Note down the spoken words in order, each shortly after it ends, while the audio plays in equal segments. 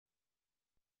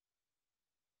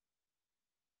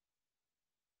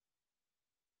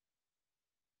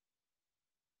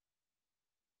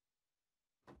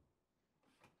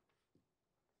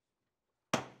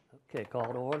Okay,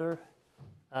 call to order.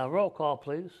 Roll call,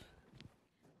 please.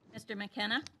 Mr.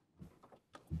 McKenna,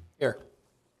 Here.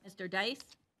 Mr. Dice,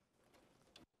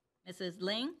 Mrs.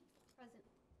 Ling,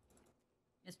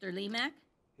 Mr. Lemak,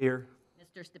 Here.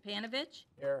 Mr. Stepanovich,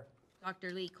 Here.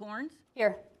 Dr. Lee Corns,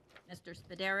 Here. Mr.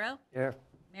 Spadaro, Here.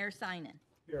 Mayor Sinan.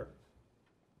 Here.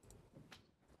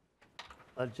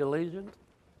 Pledge allegiance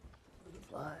to the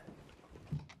flag.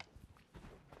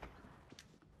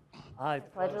 I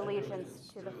Pledge allegiance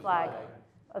to the flag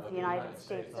of the United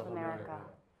States of America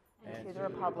and to the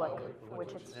republic for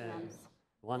which it stands,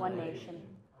 one nation,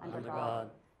 under God,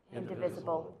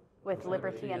 indivisible, with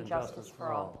liberty and justice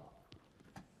for all.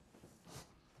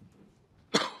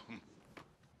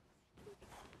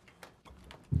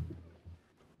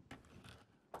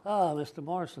 Mr.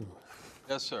 Morrison,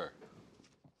 Yes, sir.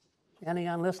 any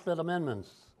unlisted amendments?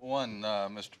 One,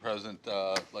 Mr. President,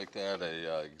 I'd like to add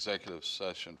a executive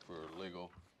session for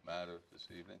legal matter this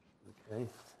evening. Okay.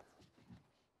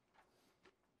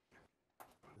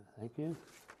 Thank you.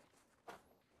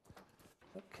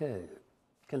 Okay,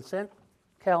 consent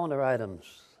calendar items.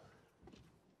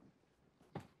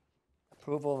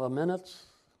 Approval of the minutes.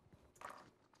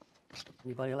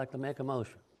 Anybody like to make a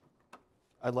motion?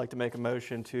 I'd like to make a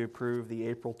motion to approve the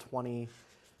April 20,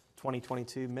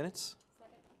 2022 minutes.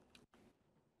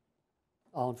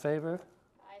 All in favor?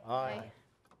 Aye.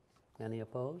 Any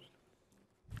opposed?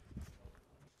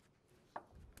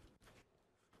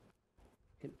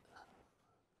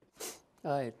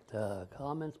 All right,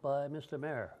 comments by Mr.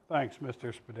 Mayor. Thanks,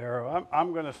 Mr. Spadaro.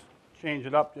 I'm going to change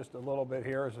it up just a little bit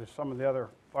here, as some of the other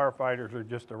firefighters are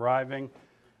just arriving.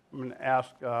 I'm going to ask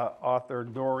author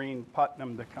Doreen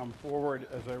Putnam to come forward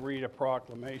as I read a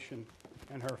proclamation,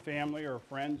 and her family or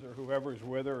friends or whoever's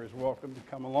with her is welcome to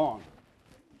come along.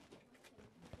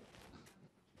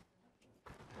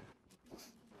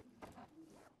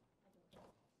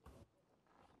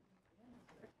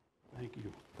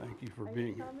 Thank you for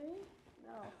being here.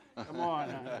 No. Come on,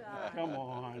 come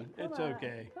on, it's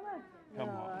okay. Come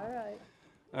on. All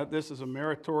right. This is a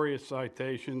meritorious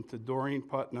citation to Doreen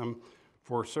Putnam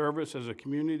for service as a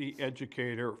community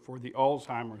educator for the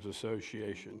Alzheimer's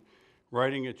Association.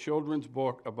 Writing a children's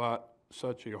book about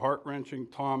such a heart-wrenching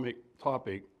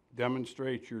topic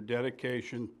demonstrates your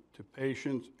dedication to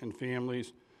patients and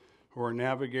families who are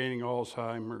navigating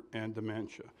Alzheimer's and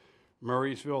dementia.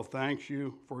 Murrysville thanks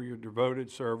you for your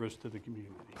devoted service to the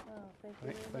community. Oh,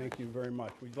 thank you. Thank you very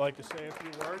much. Would you like to say a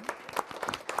few words?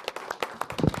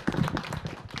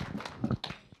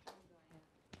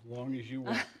 As long as you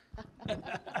want.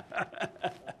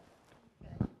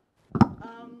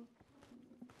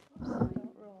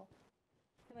 Don't roll.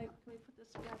 Can we put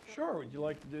this back up? Sure, would you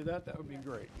like to do that? That would be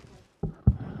great. I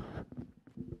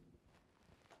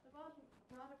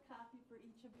brought a copy for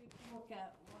each of you to look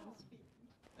at while speaking.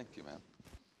 Thank you, ma'am.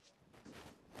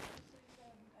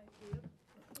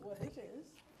 What it is.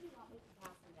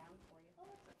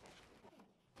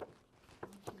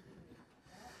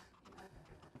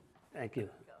 Thank you.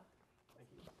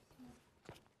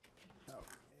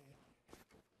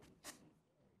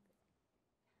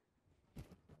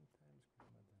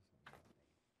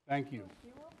 Thank you.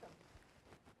 You're welcome.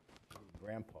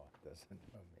 Grandpa doesn't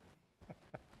know me.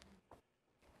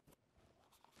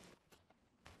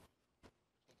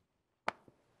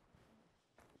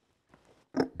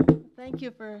 Thank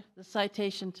you for the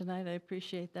citation tonight. I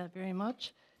appreciate that very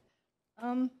much.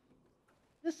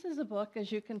 This is a book,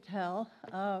 as you can tell,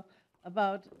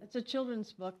 it's a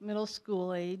children's book, middle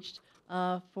school aged,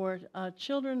 for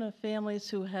children of families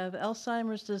who have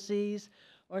Alzheimer's disease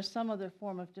or some other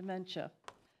form of dementia.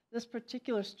 This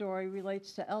particular story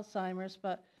relates to Alzheimer's,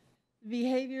 but the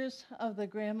behaviors of the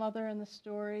grandmother in the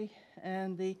story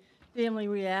and the family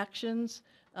reactions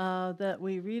that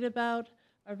we read about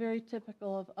are very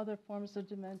typical of other forms of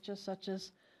dementia, such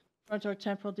as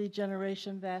frontotemporal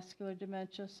degeneration, vascular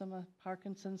dementia, some of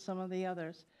Parkinson's, some of the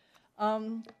others.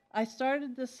 I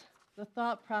started the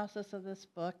thought process of this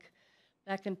book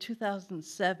back in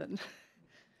 2007,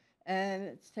 and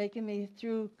it's taken me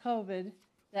through COVID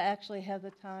to actually have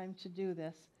the time to do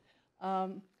this.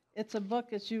 It's a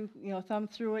book, as you thumb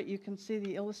through it, you can see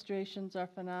the illustrations are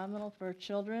phenomenal for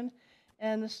children.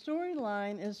 And the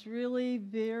storyline is really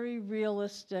very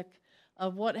realistic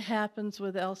of what happens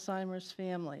with Alzheimer's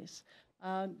families.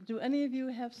 Do any of you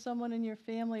have someone in your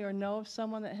family or know of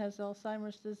someone that has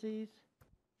Alzheimer's disease?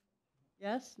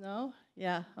 Yes? No?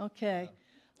 Yeah, okay.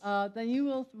 Then you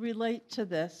will relate to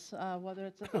this, whether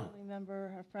it's a family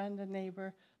member, a friend, a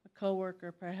neighbor, a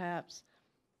coworker perhaps.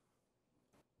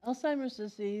 Alzheimer's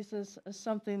disease is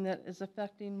something that is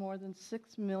affecting more than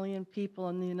 6 million people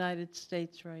in the United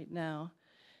States right now.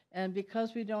 And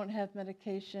because we don't have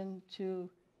medication to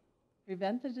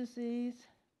prevent the disease,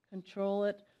 control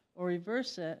it, or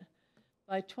reverse it,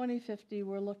 by 2050,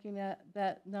 we're looking at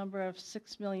that number of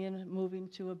 6 million moving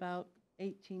to about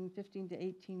 15 to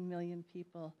 18 million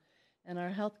people. And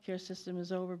our healthcare system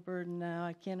is overburdened now.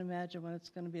 I can't imagine what it's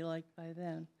going to be like by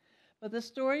then. But the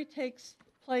story takes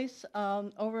place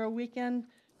over a weekend.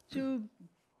 Two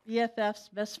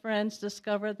BFFs, best friends,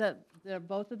 discovered that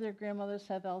both of their grandmothers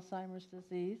have Alzheimer's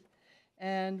disease.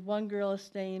 And one girl is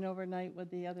staying overnight with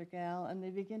the other gal, and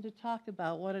they begin to talk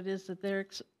about what it is that they're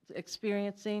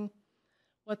experiencing,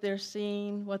 what they're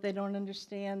seeing, what they don't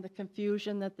understand, the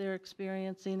confusion that they're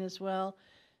experiencing as well,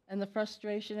 and the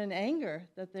frustration and anger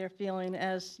that they're feeling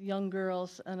as young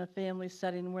girls in a family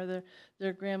setting where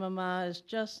their grandmama is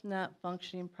just not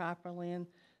functioning properly. And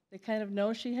they kind of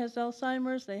know she has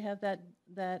Alzheimer's. They have that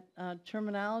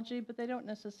terminology, but they don't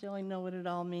necessarily know what it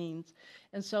all means.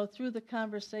 And so through the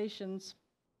conversations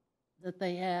that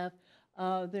they have,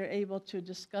 they're able to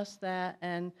discuss that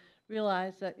and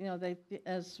realize that, they,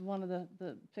 as one of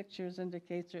the pictures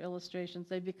indicates or illustrations,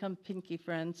 they become pinky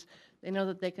friends. They know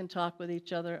that they can talk with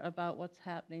each other about what's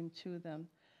happening to them.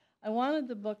 I wanted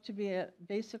the book to be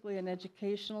basically an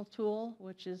educational tool,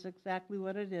 which is exactly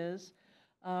what it is.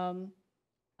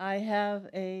 I have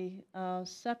a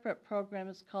separate program.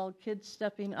 It's called Kids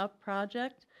Stepping Up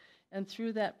Project. And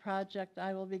through that project,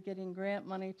 I will be getting grant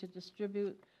money to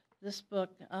distribute this book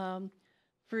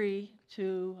free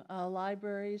to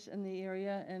libraries in the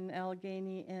area in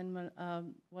Allegheny and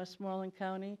Westmoreland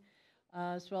County,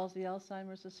 as well as the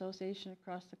Alzheimer's Association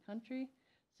across the country,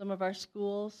 some of our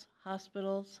schools,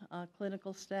 hospitals,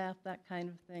 clinical staff, that kind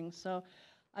of thing. So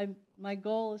my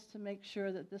goal is to make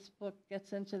sure that this book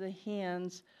gets into the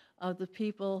hands of the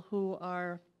people who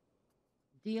are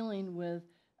dealing with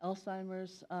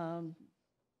Alzheimer's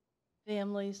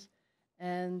families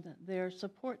and their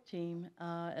support team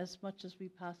as much as we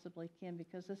possibly can,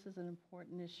 because this is an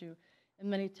important issue. And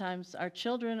many times our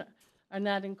children are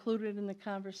not included in the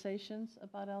conversations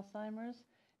about Alzheimer's,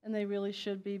 and they really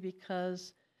should be,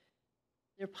 because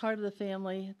they're part of the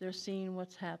family. They're seeing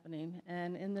what's happening.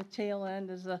 And in the tail end,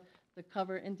 as the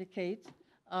cover indicates,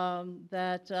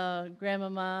 that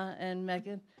Grandmama and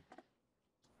Megan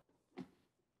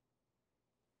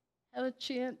have a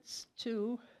chance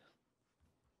to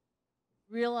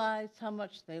realize how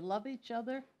much they love each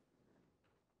other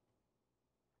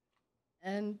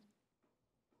and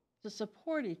to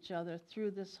support each other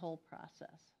through this whole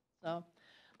process. So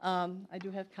I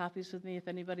do have copies with me if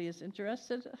anybody is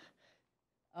interested.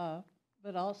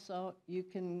 But also you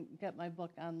can get my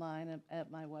book online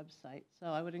at my website. So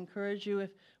I would encourage you,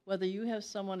 whether you have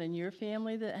someone in your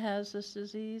family that has this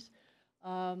disease,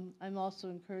 I'm also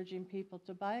encouraging people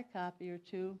to buy a copy or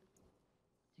two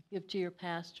to give to your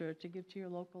pastor, to give to your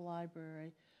local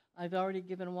library. I've already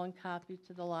given one copy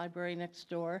to the library next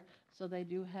door, so they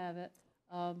do have it.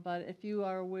 But if you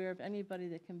are aware of anybody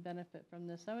that can benefit from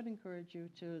this, I would encourage you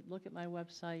to look at my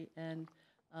website and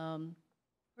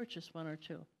purchase one or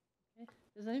two. Okay?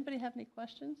 Does anybody have any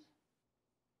questions?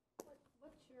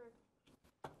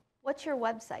 What's your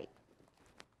website?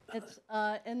 It's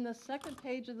in the second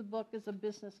page of the book is a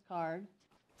business card.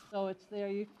 So it's there.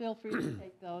 You feel free to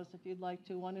take those if you'd like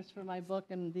to. One is for my book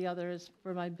and the other is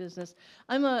for my business.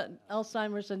 I'm an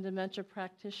Alzheimer's and dementia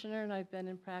practitioner, and I've been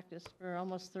in practice for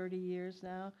almost 30 years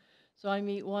now. So I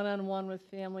meet one-on-one with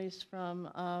families from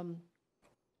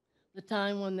the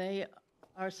time when they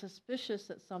are suspicious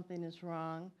that something is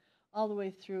wrong, all the way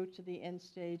through to the end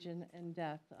stage and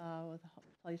death with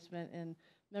placement in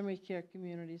memory care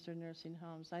communities or nursing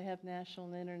homes. I have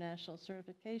national and international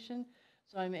certification,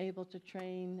 so I'm able to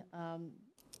train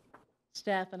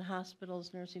staff in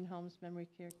hospitals, nursing homes, memory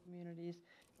care communities.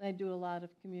 And I do a lot of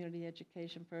community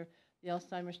education for the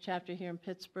Alzheimer's chapter here in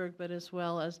Pittsburgh, but as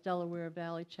well as Delaware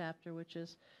Valley chapter, which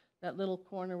is that little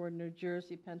corner where New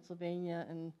Jersey, Pennsylvania,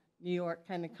 and New York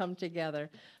kind of come together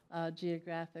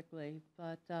geographically.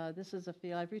 But this is a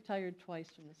field, I've retired twice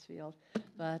from this field,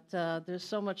 but there's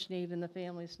so much need and the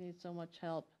families need so much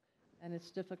help, and it's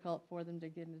difficult for them to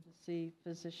get in to see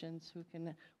physicians who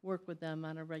can work with them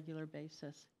on a regular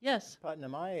basis. Yes?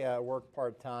 Putnam, I work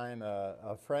part-time.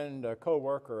 A friend, a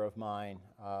co-worker of mine,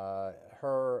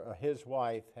 his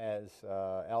wife has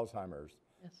Alzheimer's,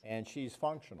 Yes. and she's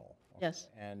functional. Okay? Yes.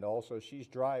 And also she's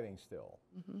driving still.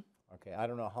 Mm-hmm. Okay, I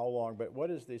don't know how long, but what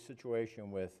is the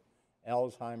situation with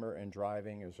Alzheimer and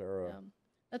driving? Is there a...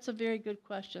 That's a very good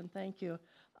question. Thank you.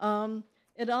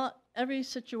 Every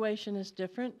situation is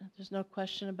different. There's no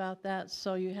question about that.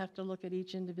 So you have to look at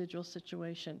each individual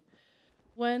situation.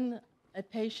 When a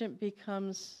patient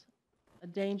becomes a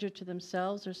danger to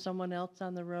themselves or someone else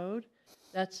on the road,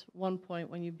 that's one point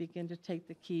when you begin to take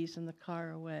the keys in the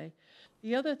car away.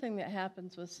 The other thing that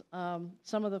happens with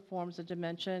some of the forms of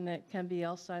dementia, and it can be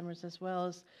Alzheimer's as well,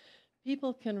 is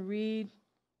people can read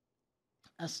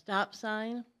a stop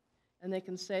sign and they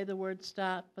can say the word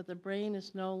stop, but the brain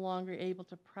is no longer able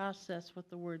to process what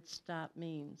the word stop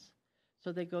means.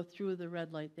 So they go through the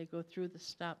red light, they go through the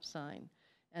stop sign,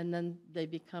 and then they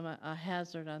become a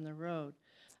hazard on the road.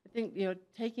 I think,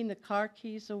 taking the car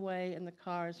keys away in the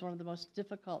car is one of the most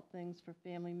difficult things for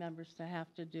family members to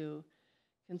have to do.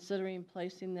 Considering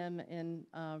placing them in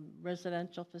a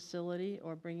residential facility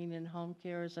or bringing in home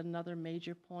care is another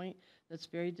major point that's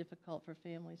very difficult for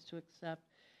families to accept.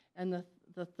 And the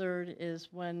third is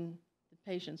when the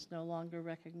patients no longer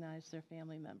recognize their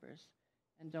family members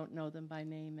and don't know them by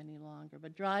name any longer.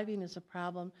 But driving is a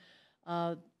problem.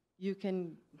 You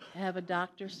can have a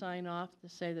doctor sign off to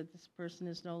say that this person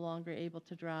is no longer able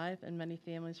to drive, and many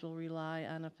families will rely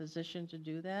on a physician to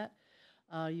do that.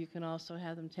 You can also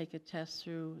have them take a test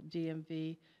through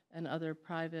DMV and other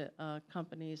private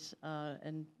companies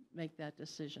and make that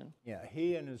decision. Yeah,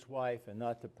 he and his wife, and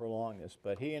not to prolong this,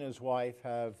 but he and his wife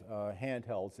have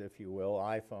handhelds, if you will,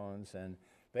 iPhones, and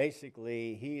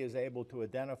basically he is able to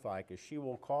identify, because she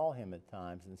will call him at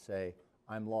times and say,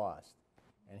 I'm lost.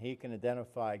 And he can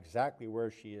identify exactly where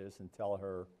she is and tell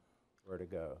her where to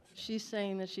go. She's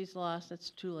saying that she's lost. It's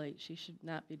too late. She should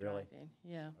not be Really? driving.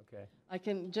 Yeah. Okay. I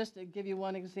can just give you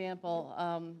one example.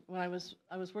 When I was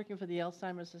working for the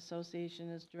Alzheimer's Association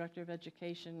as director of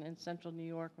education in Central New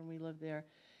York when we lived there,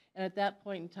 and at that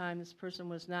point in time, this person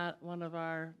was not one of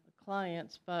our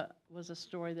clients, but was a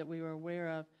story that we were aware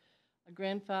of. A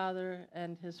grandfather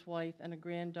and his wife and a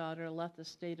granddaughter left the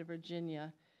state of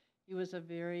Virginia. He was a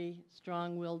very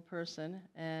strong-willed person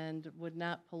and would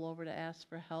not pull over to ask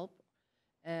for help.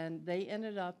 And they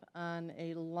ended up on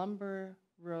a lumber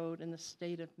road in the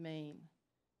state of Maine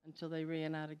until they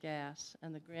ran out of gas.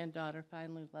 And the granddaughter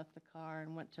finally left the car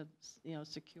and went to,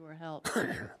 secure help.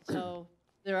 So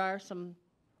there are some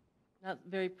not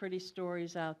very pretty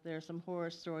stories out there, some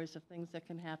horror stories of things that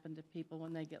can happen to people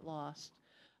when they get lost.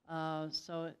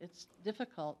 So it's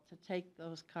difficult to take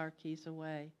those car keys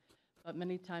away. But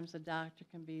many times the doctor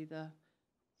can be the,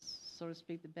 so to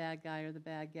speak, the bad guy or the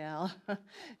bad gal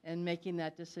and making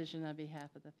that decision on behalf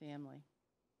of the family.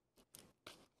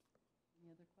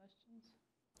 Any other questions?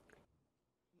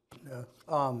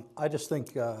 No. I just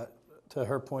think, to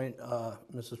her point,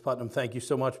 Mrs. Putnam, thank you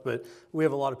so much, but we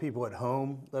have a lot of people at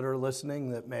home that are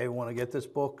listening that may want to get this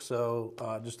book, so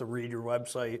just to read your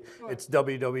website, Sure. It's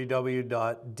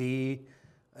www.d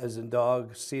as in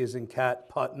dog, C as in cat,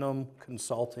 Putnam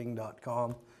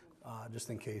Consulting.com, just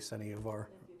in case any of our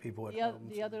people at home.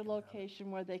 The other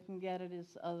location where they can get it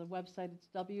is the website. It's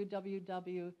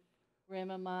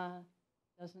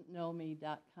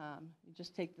www.grandmamadoesn'tknowme.com. You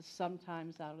just take the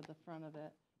sometimes out of the front of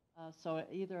it. So at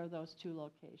either of those two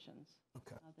locations,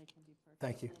 Okay. they can be purchased.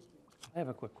 Thank you. I have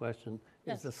a quick question.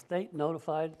 Yes. Is the state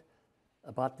notified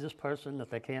about this person that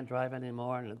they can't drive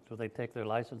anymore, and do they take their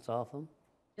license off them?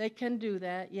 They can do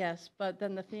that, yes, but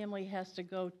then the family has to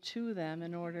go to them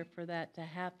in order for that to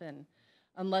happen,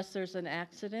 unless there's an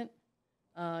accident.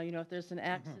 If there's an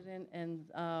accident and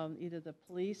either the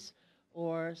police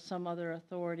or some other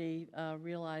authority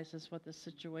realizes what the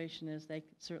situation is, they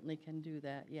certainly can do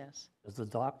that, yes. Does the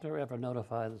doctor ever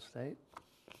notify the state?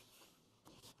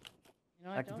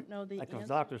 I don't know the Like the answer.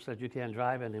 doctor said you can't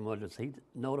drive anymore, does he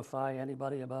notify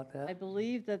anybody about I that?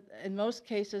 believe that in most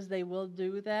cases they will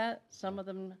do that. Some of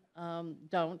them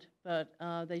don't, but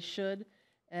they should.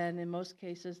 And in most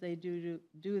cases they do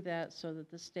that so that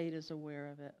the state is aware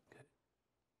of it.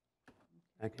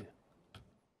 Thank you.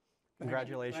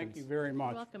 Congratulations. Thank you very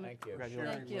much. You're welcome. Thank you. for Thank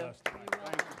sharing you. with us You're tonight.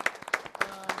 Thank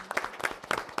you.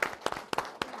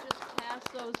 You just pass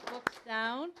those books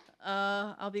down.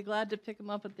 I'll be glad to pick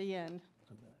them up at the end.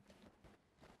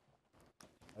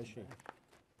 I see.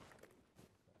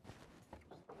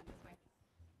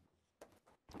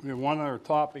 We have one other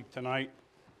topic tonight,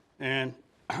 and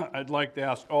I'd like to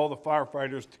ask all the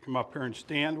firefighters to come up here and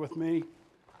stand with me,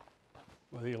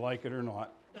 whether you like it or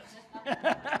not. You could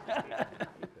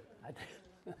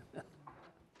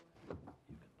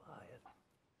buy it.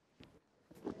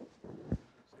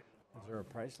 Is there a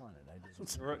price on it? I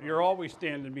just. You're always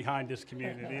standing behind this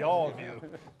community, all of you.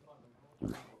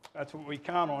 That's what we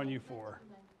count on you for.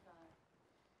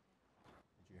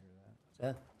 Did you hear that?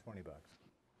 Is that? $20.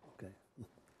 Okay.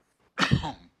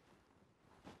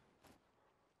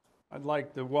 I'd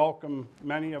like to welcome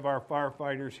many of our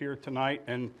firefighters here tonight,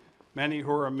 and many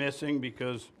who are missing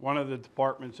because one of the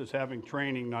departments is having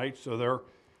training night, so they're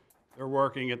They're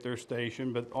working at their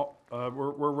station, but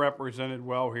we're represented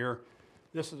well here.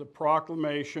 This is a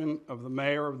proclamation of the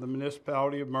mayor of the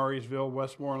municipality of Murrysville,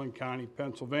 Westmoreland County,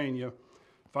 Pennsylvania,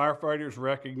 Firefighters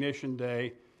Recognition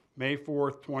Day, May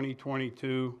 4th,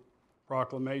 2022,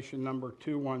 proclamation number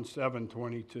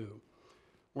 21722.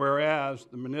 Whereas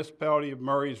the municipality of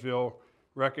Murrysville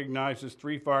recognizes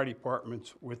 3 fire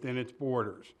departments within its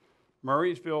borders.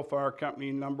 Murrysville Fire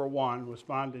Company Number 1 was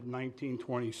founded in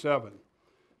 1927.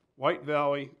 White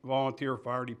Valley Volunteer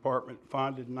Fire Department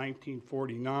founded in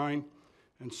 1949,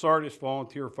 and Sardis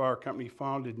Volunteer Fire Company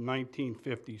founded in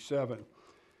 1957.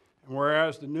 And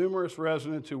whereas the numerous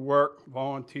residents who work,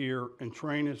 volunteer, and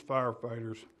train as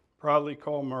firefighters proudly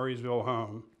call Murrysville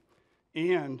home,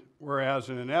 and whereas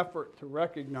in an effort to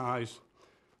recognize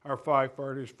our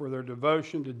firefighters for their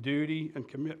devotion to duty and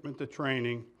commitment to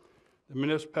training, the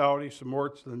municipality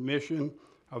supports the mission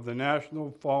of the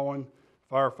National Fallen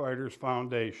Firefighters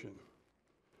Foundation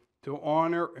to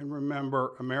honor and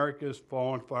remember America's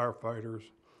fallen firefighters,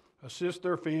 assist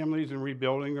their families in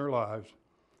rebuilding their lives,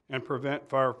 and prevent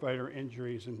firefighter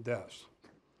injuries and deaths.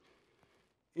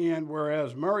 And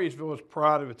whereas Murrysville is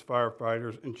proud of its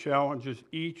firefighters and challenges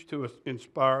each to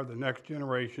inspire the next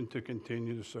generation to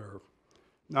continue to serve.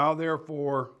 Now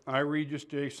therefore, I, Regis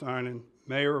J. Sinan,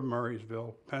 Mayor of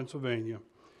Murrysville, Pennsylvania,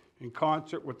 in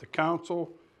concert with the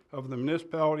Council of the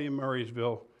Municipality of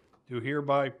Murrysville, do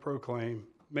hereby proclaim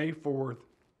May 4th,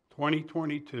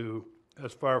 2022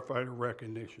 as Firefighter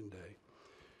Recognition Day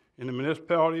in the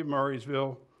Municipality of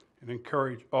Murrysville, and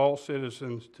encourage all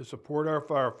citizens to support our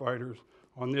firefighters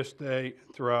on this day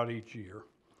and throughout each year.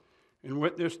 In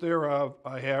witness thereof,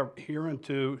 I have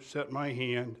hereunto set my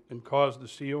hand and caused the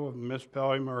seal of the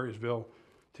Municipality of Murrysville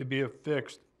to be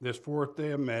affixed this 4th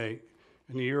day of May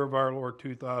in the year of our Lord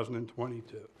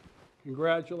 2022.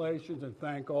 Congratulations, and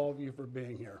thank all of you for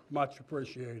being here. Much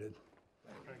appreciated.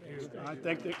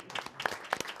 Thank you.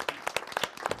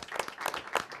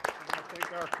 I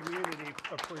think our community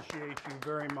appreciates you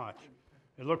very much.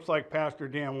 It looks like Pastor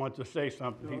Dan wants to say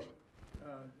something. Jason,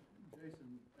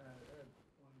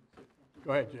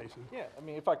 Go ahead, Jason. Yeah, I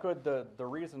mean, if I could, the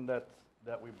reason that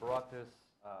we brought this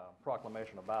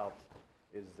proclamation about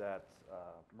is that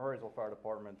Murrysville Fire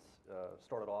Department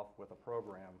started off with a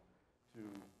program to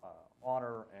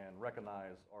honor and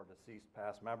recognize our deceased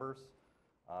past members.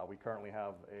 We currently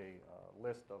have a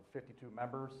list of 52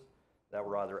 members that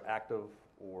were either active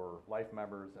or life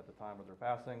members at the time of their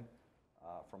passing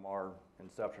from our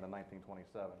inception in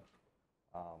 1927.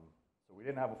 So we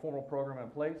didn't have a formal program in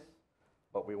place,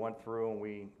 but we went through and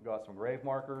we got some grave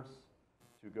markers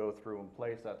to go through and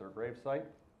place at their grave site,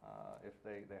 if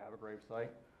they have a grave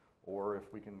site, or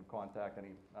if we can contact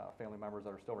any family members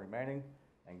that are still remaining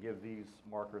and give these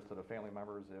markers to the family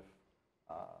members if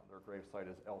their grave site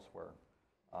is elsewhere.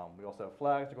 We also have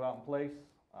flags to go out and place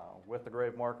with the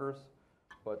grave markers,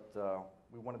 but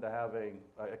we wanted to have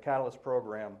a catalyst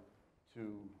program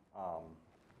to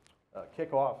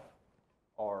kick off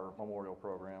our memorial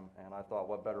program, and I thought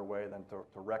what better way than to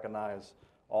recognize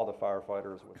all the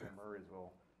firefighters within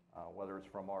Murrysville, whether it's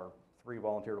from our 3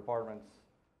 volunteer departments,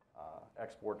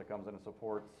 export that comes in and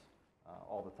supports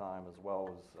all the time, as well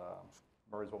as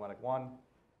Murrysville Medic 1,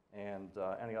 and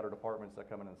any other departments that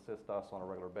come in and assist us on a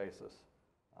regular basis.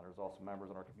 There's also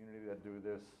members in our community that do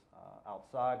this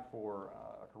outside for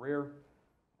a career,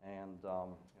 and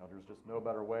there's just no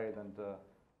better way than to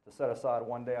set aside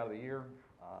one day out of the year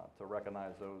to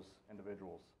recognize those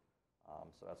individuals.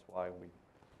 So that's why we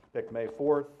picked May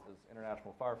 4th as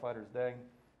International Firefighters Day,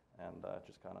 and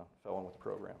just kind of fell in with the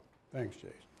program. Thanks,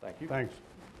 Jason. Thank you. Thanks.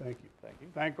 Thank you. Thank you.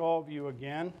 Thank all of you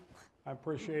again. I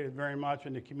appreciate it very much,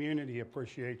 and the community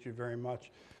appreciates you very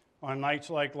much. On nights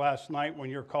like last night, when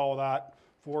you're called out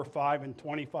 4, 5, and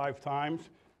 25 times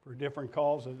for different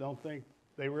calls, I don't think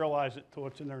they realize it till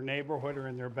it's in their neighborhood or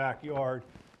in their backyard,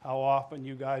 how often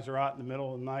you guys are out in the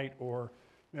middle of the night or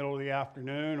middle of the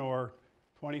afternoon or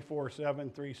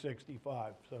 24/7,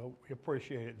 365. So we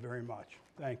appreciate it very much.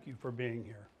 Thank you for being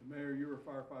here. Mayor, you were a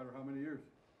firefighter how many years?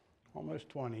 Almost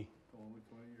 20. Only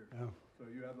 20 years. Yeah. So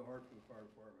you have the heart for the fire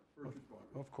department, first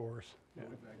responder. Of course. Yeah.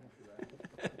 Really thank you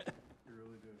for that. You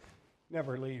really do.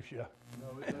 Never leaves you.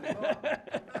 No, it does not.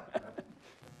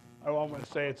 I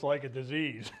almost say it's like a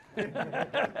disease. It's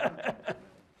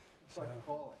like a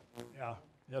calling. Yeah.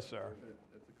 Yes, sir.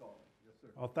 It's a calling. Yes, sir.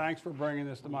 Well, thanks for bringing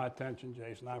this to my attention,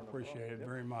 Jason. I appreciate it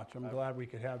very much. I'm glad we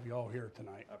could have you all here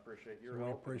tonight. I appreciate your So we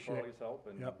help, and appreciate- Charlie's help,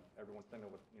 and Yep. everyone's thing that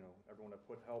everyone that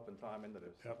put help and time into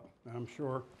this. Yep. And I'm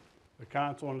sure the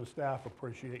council and the staff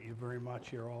appreciate you very much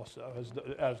here also,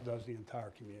 as does the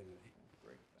entire community.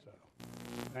 Great. So,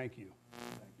 thank you.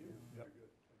 Thank you. Yep. Very good.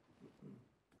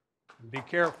 Be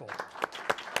careful. Be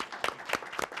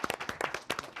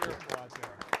careful out there.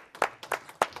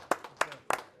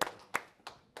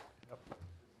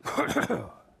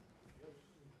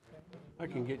 I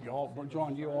can get you all,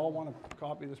 John, do you all want a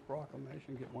copy of this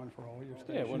proclamation? Get one for all your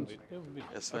stations?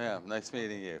 Yes, ma'am. Nice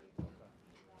meeting you.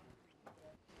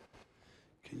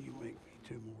 Can you make me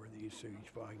 2 more of these so each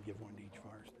fire, I can give one to each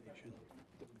fire station?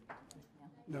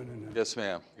 No. Yes,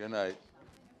 ma'am. Good night.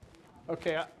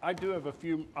 Okay, I do have a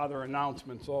few other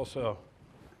announcements also.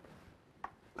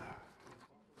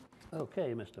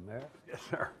 Okay, Mr. Mayor. Yes,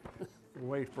 sir.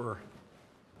 Wait for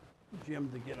Jim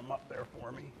to get them up there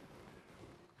for me.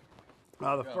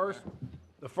 Now, the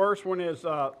first one is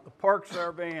the park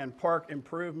survey and park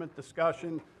improvement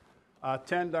discussion.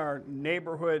 Attend our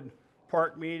neighborhood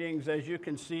park meetings. As you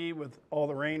can see, with all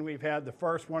the rain we've had, the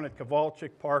first one at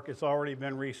Kovalchik Park has already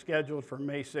been rescheduled for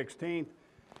May 16th.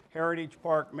 Heritage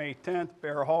Park, May 10th.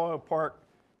 Bear Hollow Park,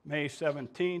 May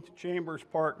 17th. Chambers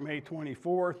Park, May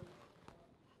 24th.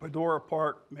 Medora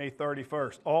Park, May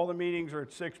 31st. All the meetings are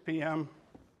at 6 p.m.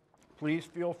 Please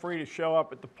feel free to show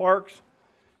up at the parks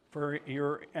for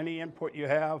any input you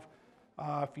have.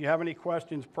 If you have any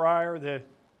questions prior, the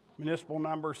municipal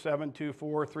number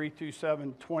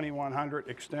 724-327-2100,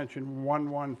 extension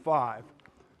 115.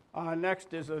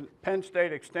 Next is a Penn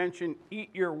State Extension Eat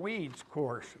Your Weeds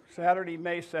course, Saturday,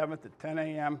 May 7th at 10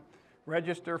 a.m.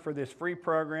 Register for this free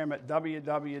program at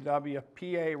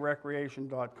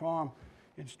www.parecreation.com.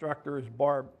 Instructor is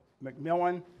Barb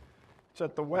McMillan. It's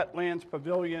at the Wetlands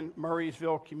Pavilion,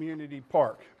 Murrysville Community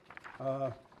Park.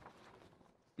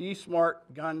 Be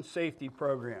Smart Gun Safety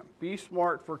Program. Be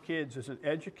Smart for Kids is an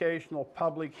educational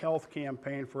public health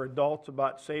campaign for adults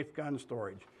about safe gun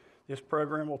storage. This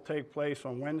program will take place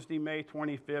on Wednesday, May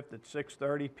 25th at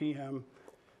 6:30 p.m.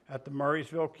 at the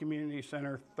Murrysville Community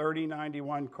Center,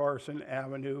 3091 Carson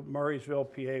Avenue, Murrysville,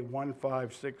 PA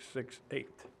 15668.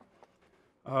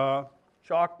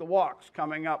 Chalk the Walks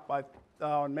coming up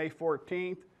on May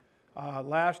 14th.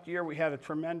 Last year we had a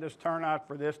tremendous turnout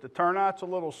for this. The turnout's a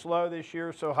little slow this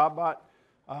year, so how about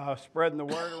spreading the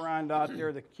word around out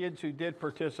there? The kids who did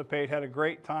participate had a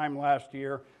great time last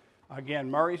year.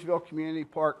 Again, Murrysville Community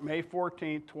Park, May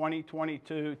 14th,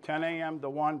 2022, 10 a.m. to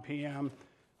 1 p.m.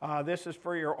 This is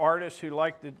for your artists who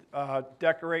like to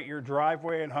decorate your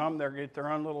driveway at home. They'll get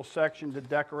their own little section to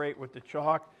decorate with the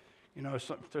chalk. You know,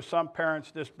 to some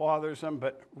parents this bothers them,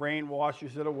 but rain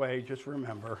washes it away, just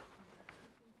remember.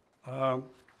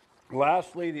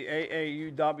 Lastly, the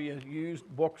AAUW Used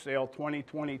Book Sale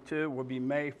 2022 will be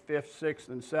May 5th, 6th,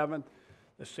 and 7th.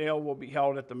 The sale will be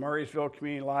held at the Murrysville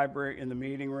Community Library in the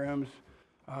meeting rooms.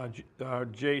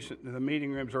 The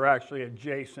meeting rooms are actually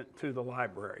adjacent to the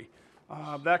library.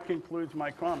 That concludes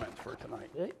my comments for tonight.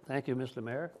 Okay, thank you, Mr.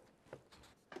 Mayor.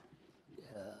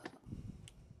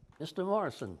 Mr.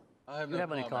 Morrison, I have do you no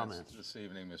have any comments comments? this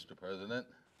evening, Mr. President.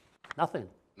 Nothing?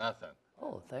 Nothing.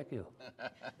 Oh, thank you.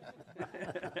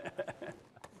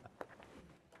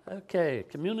 Okay,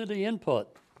 community input.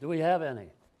 Do we have any?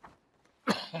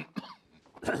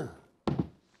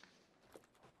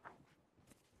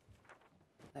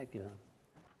 Thank you.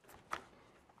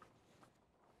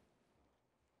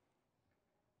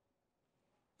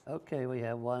 Okay, we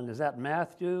have one. Is that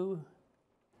Matthew?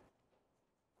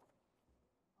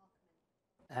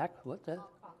 What's that?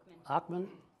 Ackman.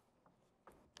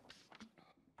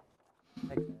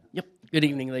 Yep. Good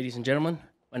evening, ladies and gentlemen.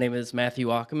 My name is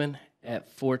Matthew Ackerman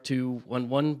at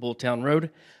 4211 Bulltown Road.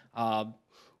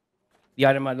 The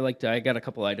item I got a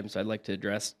couple items I'd like to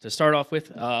address. To start off with,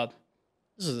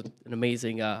 this is an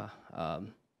amazing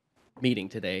meeting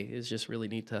today. It's just really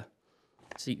neat to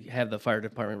have the fire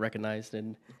department recognized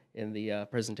in the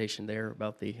presentation there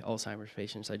about the Alzheimer's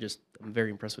patients. I'm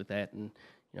very impressed with that, and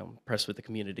impressed with the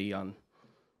community on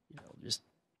just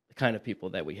the kind of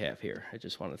people that we have here. I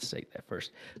just wanted to say that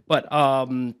first. But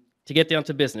to get down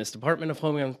to business, Department of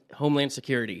Homeland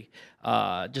Security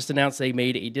just announced they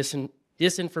made a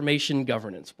disinformation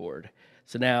governance board.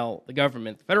 So now the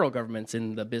federal government's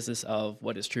in the business of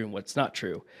what is true and what's not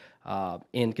true.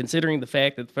 In considering the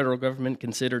fact that the federal government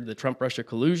considered the Trump-Russia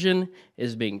collusion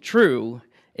as being true,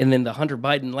 and then the Hunter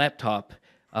Biden laptop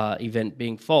event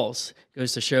being false,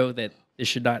 goes to show that this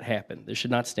should not happen. This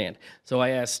should not stand. So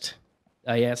I asked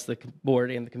the board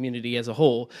and the community as a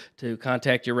whole to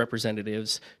contact your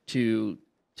representatives to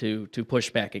push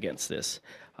back against this.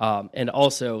 And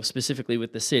also specifically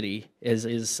with the city,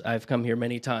 as I've come here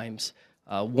many times,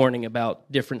 warning about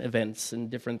different events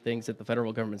and different things that the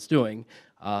federal government's doing.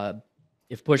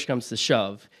 If push comes to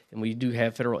shove, and we do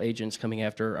have federal agents coming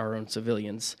after our own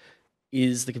civilians,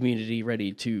 is the community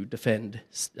ready to defend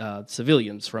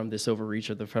civilians from this overreach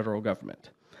of the federal government?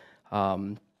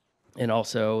 And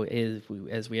also,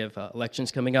 as we have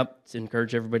elections coming up, to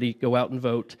encourage everybody to go out and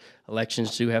vote.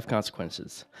 Elections do have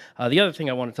consequences. The other thing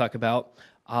I want to talk about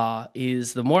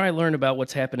is the more I learn about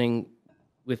what's happening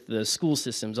with the school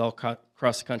systems all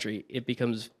across the country, it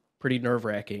becomes pretty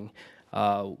nerve-wracking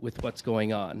with what's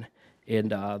going on.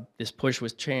 And this push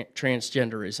with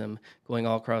transgenderism going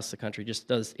all across the country just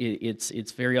does,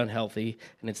 it's very unhealthy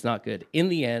and it's not good. In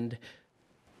the end,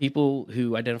 people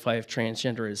who identify with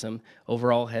transgenderism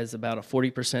overall has about a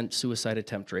 40% suicide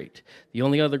attempt rate. The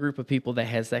only other group of people that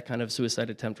has that kind of suicide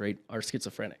attempt rate are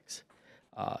schizophrenics.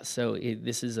 So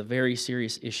this is a very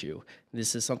serious issue.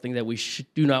 This is something that we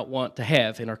do not want to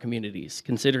have in our communities.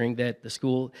 Considering that the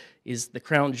school is the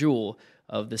crown jewel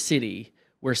of the city,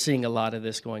 we're seeing a lot of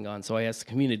this going on. So I ask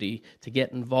the community to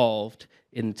get involved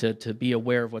and to be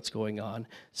aware of what's going on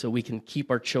so we can keep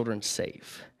our children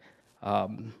safe.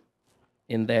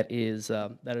 And that is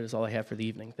all I have for the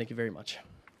evening. Thank you very much.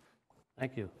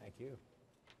 Thank you. Thank you.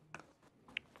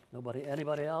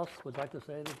 Anybody else would like to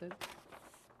say anything?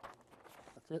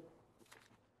 That's it?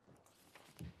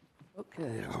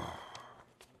 Okay.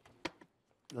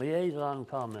 Liaison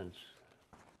comments.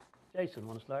 Jason,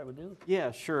 want to start with you?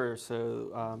 Yeah, sure.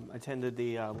 So I attended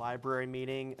the library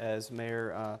meeting. As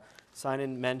Mayor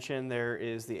Simon mentioned, there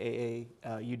is the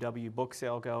AAUW book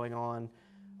sale going on.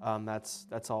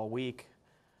 That's all week.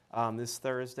 This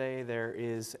Thursday, there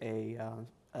is a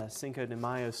Cinco de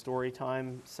Mayo story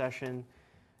time session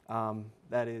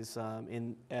that is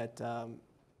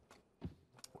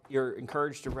you're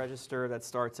encouraged to register. That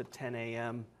starts at 10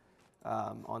 a.m.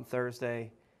 On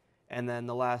Thursday. And then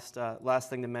the last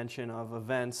thing to mention of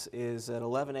events is at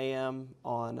 11 a.m.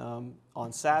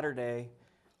 on Saturday,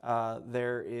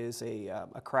 there is a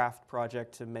craft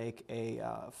project to make a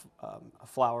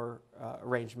flower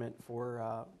arrangement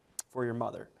for your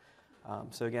mother.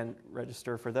 So again,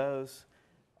 register for those.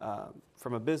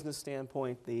 From a business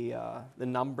standpoint, the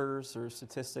numbers or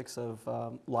statistics of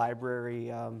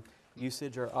library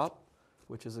usage are up,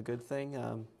 which is a good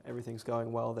thing. Everything's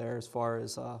going well there as far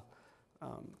as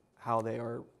how they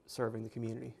are serving the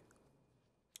community.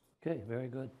 Okay, very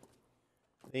good.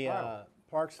 The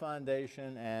Parks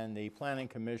Foundation and the Planning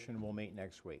Commission will meet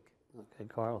next week. Okay,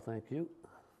 Carl, thank you.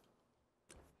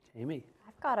 Jamie?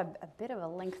 I've got a bit of a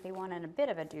lengthy one and a bit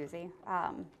of a doozy.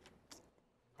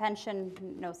 Pension,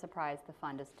 no surprise, the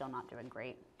fund is still not doing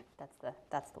great. That's the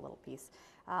little piece.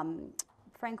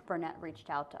 Frank Burnett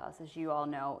reached out to us. As you all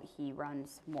know, he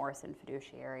runs Morrison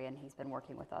Fiduciary, and he's been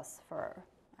working with us for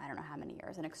I don't know how many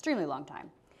years, an extremely long time.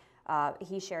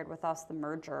 He shared with us the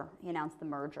merger, he announced the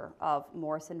merger of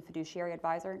Morrison Fiduciary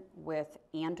Advisor with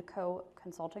 &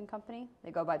 Consulting Company. They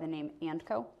go by the name &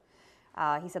 Co.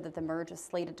 He said that the merge is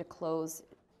slated to close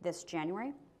this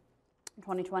January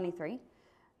 2023.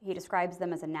 He describes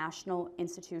them as a national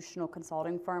institutional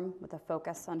consulting firm with a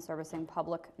focus on servicing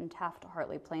public and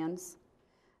Taft-Hartley plans.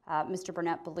 Mr.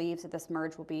 Burnett believes that this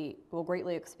merge will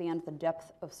greatly expand the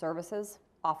depth of services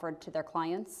offered to their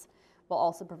clients, while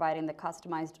also providing the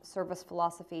customized service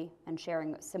philosophy and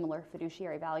sharing similar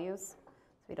fiduciary values.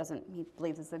 So he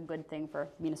believes it's a good thing for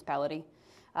the municipality.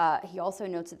 He also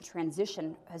notes that the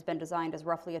transition has been designed as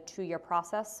roughly a 2-year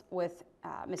process, with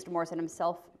Mr. Morrison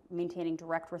himself maintaining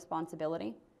direct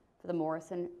responsibility for the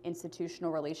Morrison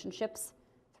institutional relationships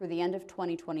through the end of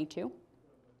 2022.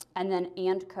 And then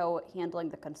 & Co. handling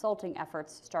the consulting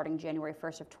efforts starting January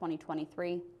 1st of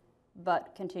 2023,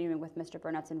 but continuing with Mr.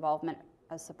 Burnett's involvement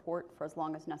as support for as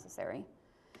long as necessary.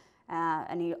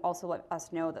 And he also let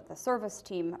us know that the service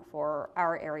team for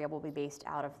our area will be based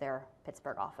out of their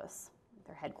Pittsburgh office.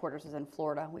 Their headquarters is in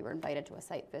Florida. We were invited to a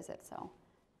site visit, so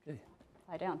Okay.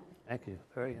 lie down. Thank you.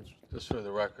 Very interesting. Just for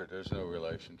the record, there's no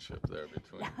relationship there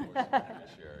between Morrison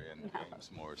Fiduciary and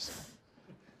James Morrison.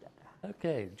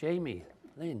 Okay, Jamie,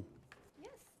 Lynn.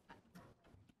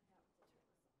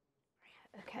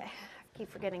 Okay, I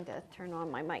keep forgetting to turn on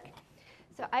my mic.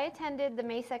 So I attended the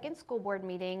May 2nd school board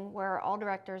meeting where all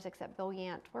directors except Bill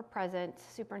Yant were present.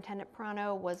 Superintendent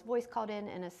Prano was voice called in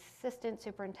and Assistant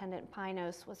Superintendent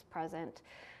Pinos was present.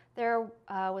 There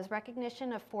was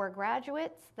recognition of 4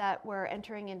 graduates that were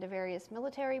entering into various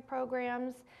military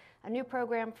programs. A new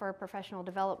program for professional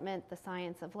development, the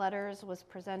Science of Letters, was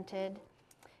presented.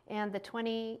 And the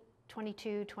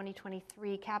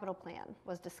 2022-2023 capital plan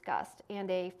was discussed,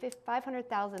 and a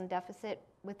 $500,000 deficit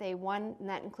with and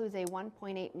that includes a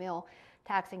 1.8 mil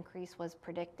tax increase was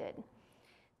predicted.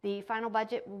 The final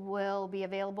budget will be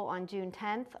available on June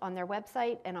 10th on their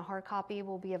website, and a hard copy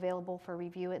will be available for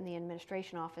review in the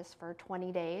administration office for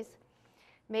 20 days.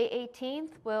 May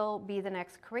 18th will be the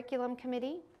next curriculum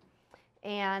committee,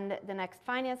 and the next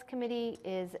finance committee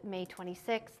is May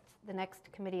 26th. The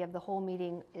next committee of the whole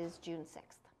meeting is June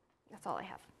 6th. That's all I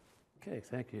have. Okay,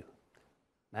 thank you.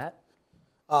 Matt?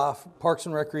 Parks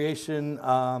and Recreation,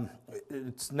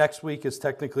 it's next week is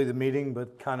technically the meeting,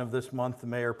 but kind of this month, the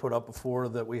mayor put up before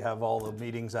that we have all the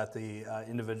meetings at the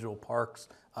individual parks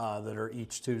that are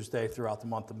each Tuesday throughout the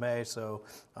month of May. So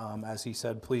as he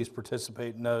said, please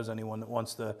participate in those. Anyone that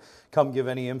wants to come give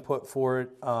any input for it.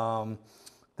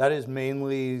 That is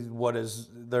mainly what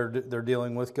they're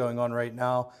dealing with going on right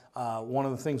now. One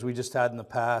of the things we just had in the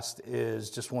past is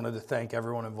just wanted to thank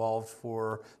everyone involved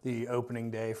for the opening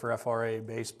day for FRA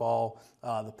baseball.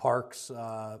 The Parks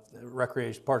and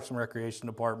Recreation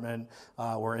Department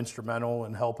were instrumental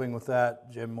in helping with that.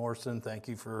 Jim Morrison, thank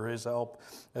you for his help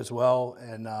as well,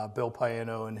 and Bill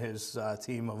Piano and his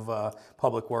team of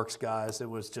Public Works guys. It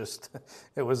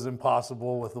was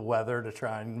impossible with the weather to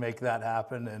try and make that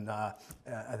happen, and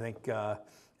I think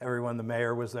everyone, the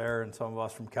mayor was there, and some of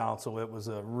us from council. It was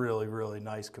a really, really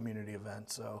nice community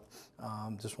event. So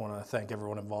just want to thank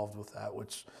everyone involved with that,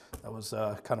 that was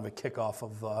kind of a kickoff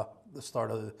of the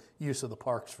start of the use of the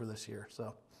parks for this year.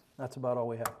 So that's about all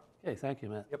we have. Okay, thank you,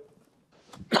 Matt.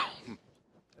 Yep.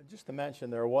 Just to mention,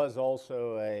 there was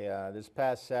also this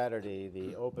past Saturday,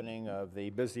 the opening of the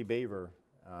Busy Beaver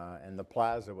and the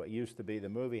plaza, what used to be the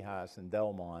movie house in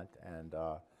Delmont. And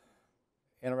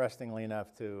interestingly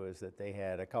enough, too, is that they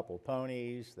had a couple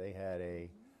ponies. They had a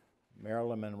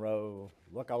Marilyn Monroe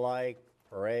look-alike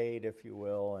parade, if you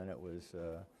will, and it was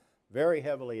very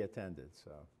heavily attended.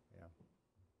 So, yeah.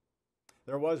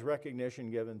 There was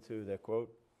recognition given to the,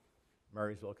 quote,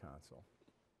 Murrysville Council.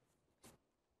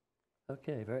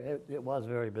 Okay, it was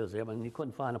very busy. I mean, you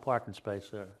couldn't find a parking space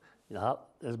there. You know,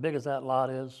 as big as that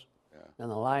lot is, and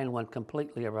the line went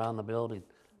completely around the building.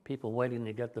 People waiting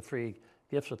to get the free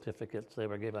gift certificates they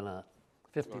were giving out.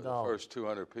 $50. The first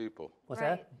 200 people. What's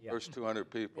Right. that? First 200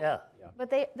 people. Yeah. But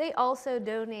they also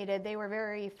donated. They were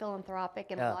very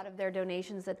philanthropic in Yeah. a lot of their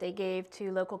donations that they gave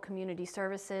to local community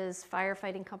services,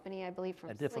 firefighting company, I believe,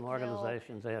 from Different Slickville,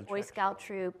 organizations. They had Boy Scout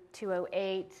Troop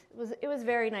 208. It was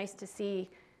very nice to see.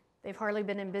 They've hardly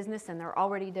been in business, and they're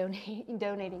already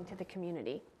donating to the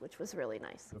community, which was really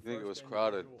nice. I think it was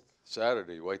crowded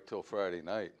Saturday. Wait till Friday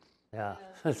night. Yeah,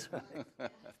 that's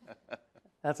right.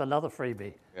 That's another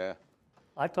freebie. Yeah.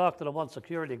 I talked to the one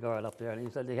security guard up there, and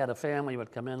he said he had a family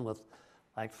would come in with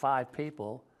like 5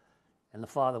 people, and the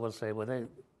father would say, well,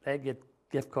 they get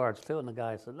gift cards too, and the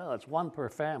guy said, no, it's 1 per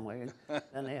family.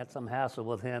 And they had some hassle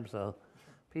with him, so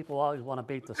people always want to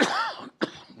beat the system.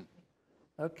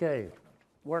 Okay,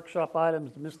 workshop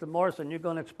items. Mr. Morrison, you're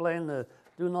going to explain the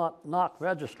do not knock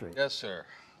registry. Yes, sir.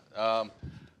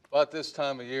 About this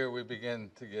time of year, we begin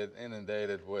to get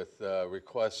inundated with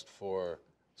requests for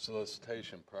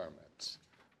solicitation permits.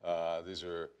 These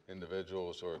are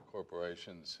individuals or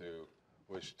corporations who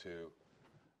wish to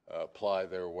apply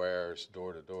their wares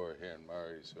door to door here in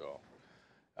Murrysville.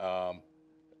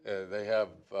 They have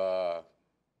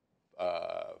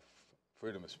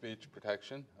freedom of speech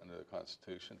protection under the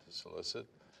Constitution to solicit,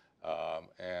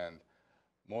 and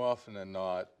more often than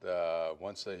not,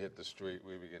 once they hit the street,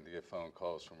 we begin to get phone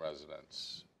calls from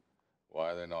residents.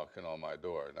 Why are they knocking on my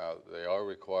door? Now, they are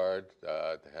required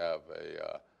to have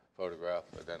a photograph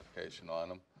identification on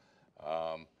them.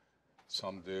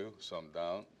 Some do, some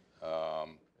don't.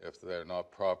 If they're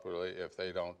not properly, if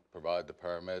they don't provide the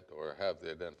permit or have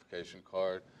the identification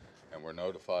card, and we're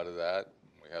notified of that,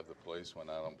 we have the police went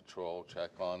out on patrol,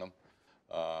 check on them.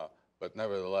 But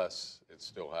nevertheless, it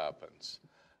still happens.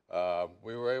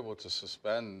 We were able to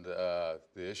suspend the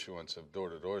issuance of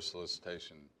door-to-door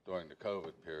solicitation during the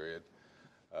COVID period,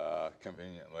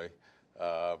 conveniently,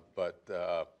 but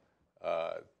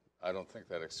I don't think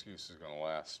that excuse is going to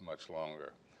last much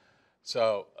longer.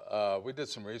 So we did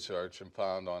some research and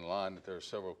found online that there are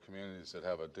several communities that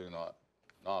have a do not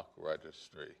knock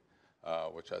registry,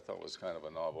 which I thought was kind of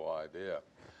a novel idea.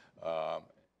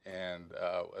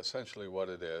 Essentially what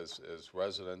it is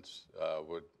residents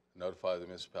would notify the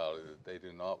municipality that they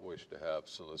do not wish to have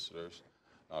solicitors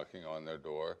knocking on their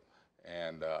door,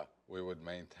 and we would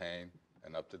maintain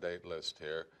an up-to-date list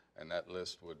here, and that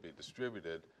list would be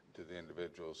distributed to the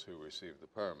individuals who receive the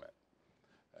permit.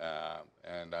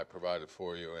 And I provided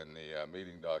for you in the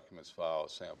meeting documents file a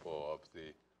sample of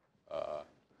the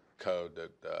code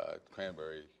that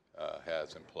Cranberry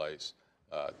has in place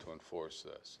to enforce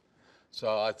this.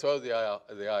 So I throw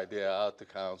the idea out to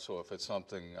council if it's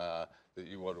something that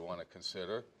you would want to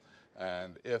consider.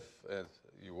 And if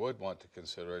you would want to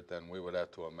consider it, then we would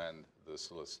have to amend the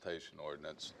solicitation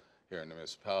ordinance here in the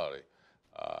municipality.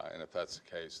 And if that's the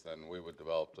case, then we would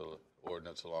develop the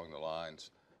ordinance along the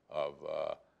lines of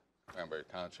Cranberry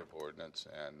Township ordinance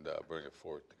and bring it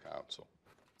forward to council.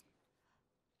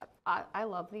 I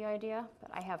love the idea, but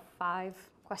I have 5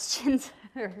 questions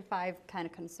or 5 kind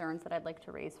of concerns that I'd like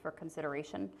to raise for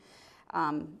consideration.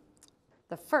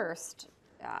 The first,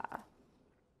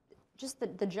 just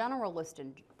the general list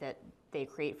that they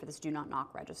create for this do not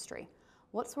knock registry.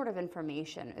 What sort of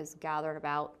information is gathered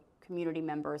about community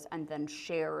members and then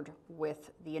shared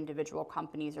with the individual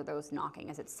companies or those knocking?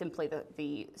 Is it simply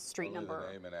the street Only number?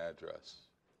 the name and address.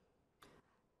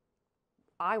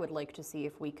 I would like to see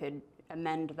if we could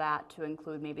amend that to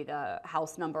include maybe the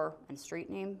house number and street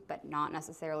name, but not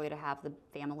necessarily to have the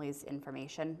family's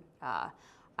information.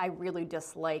 I really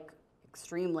dislike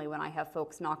extremely when I have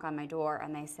folks knock on my door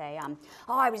and they say, oh,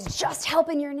 I was just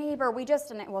helping your neighbor.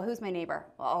 Well, who's my neighbor?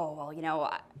 Oh, well, you know,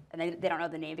 and they don't know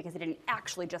the name because they didn't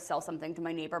actually just sell something to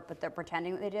my neighbor, but they're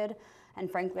pretending that they did. And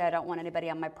frankly, I don't want anybody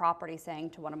on my property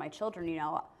saying to one of my children, you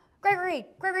know, Gregory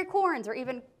Corns, or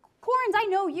even Corns, I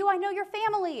know you, I know your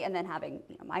family. And then having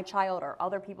my child or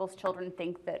other people's children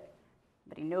think that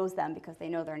he knows them because they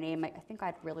know their name. I think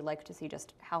I'd really like to see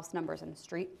just house numbers and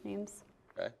street names.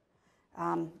 Okay.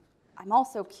 I'm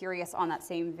also curious on that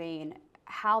same vein,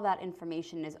 how that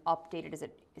information is updated. Is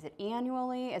it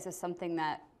annually? Is this something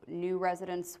that new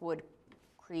residents would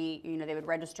create, they would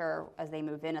register as they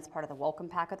move in as part of the welcome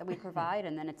packet that we provide,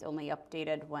 and then it's only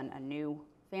updated when a new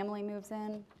family moves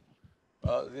in?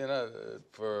 Well,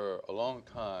 for a long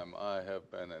time, I have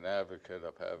been an advocate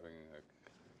of having a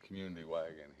community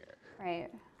wagon here. Right.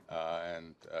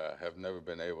 And have never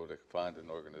been able to find an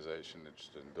organization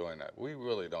interested in doing that. We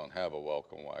really don't have a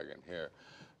welcome wagon here.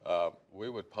 We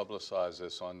would publicize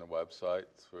this on the website,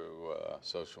 through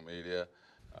social media,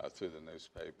 through the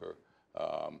newspaper,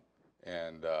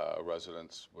 and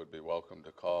residents would be welcome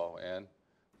to call in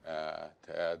to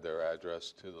add their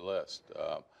address to the list.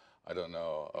 I don't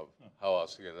know of how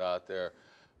else to get it out there.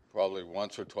 Probably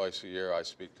once or twice a year I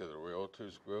speak to the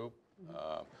realtors group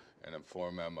and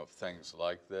inform them of things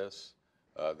like this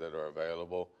that are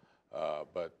available.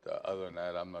 But other than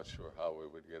that, I'm not sure how we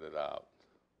would get it out.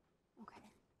 Okay.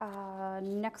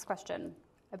 Next question.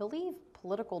 I believe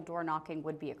political door knocking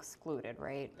would be excluded,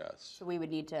 right? Yes. So we would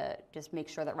need to just make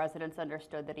sure that residents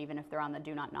understood that even if they're on the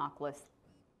do not knock list,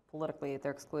 politically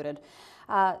they're excluded.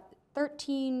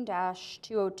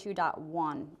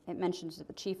 13-202.1, it mentions that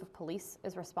the chief of police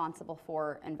is responsible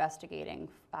for investigating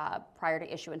prior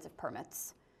to issuance of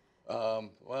permits.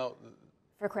 Well,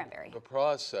 for Cranberry. The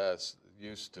process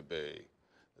used to be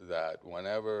that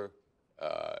whenever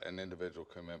an individual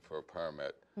came in for a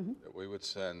permit, that we would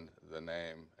send the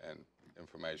name and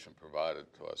information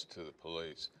provided to us to the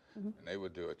police, and they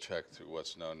would do a check through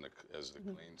what's known as the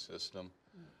clean system.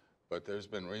 But there's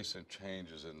been recent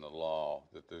changes in the law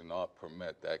that do not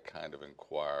permit that kind of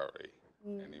inquiry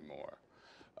anymore.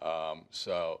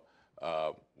 So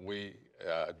we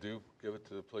do give it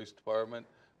to the police department.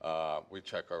 We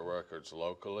check our records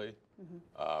locally,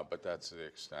 but that's the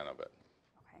extent of it.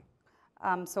 Okay.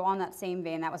 So on that same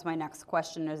vein, that was my next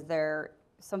question. Is there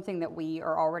something that we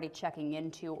are already checking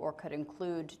into or could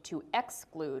include to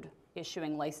exclude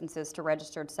issuing licenses to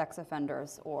registered sex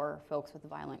offenders or folks with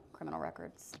violent criminal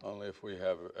records? Only if we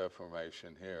have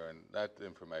information here, and that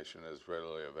information is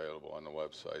readily available on the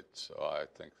website, so I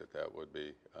think that would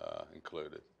be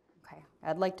included. Okay.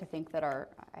 I'd like to think that I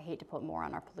hate to put more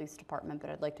on our police department, but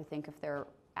I'd like to think if they're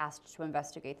asked to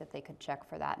investigate that they could check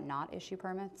for that and not issue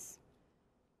permits.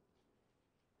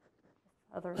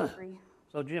 Others agree?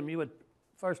 So Jim, you would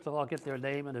first of all get their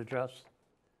name and address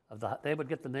they would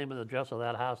get the name and address of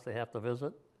that house they have to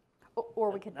visit?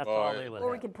 Or we could, That's all they would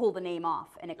or we have. could pull the name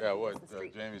off and it could Yeah, be what just the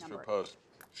street Jamie's number. proposed,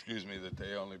 that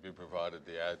they only be provided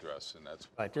the address, and that's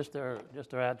Right, just their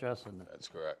address. And that's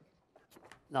correct.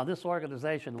 now this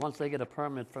organization, once they get a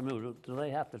permit from you, do they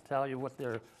have to tell you what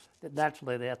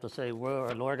naturally they have to say, we're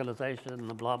an organization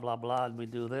and blah, blah, blah, and we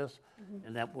do this?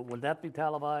 And would that be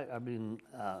televised? I mean,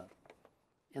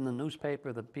 in the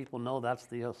newspaper that people know that's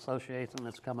the association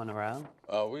that's coming around?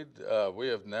 We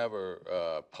have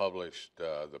never published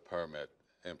the permit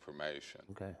information.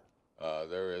 Okay.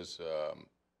 There is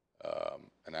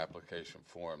an application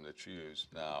form that's used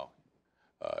now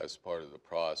as part of the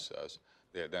process.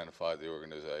 They identify the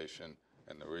organization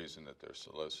and the reason that they're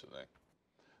soliciting,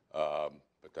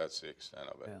 but that's the extent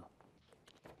of it. Yeah.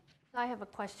 I have a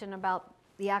question about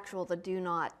the do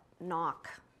not knock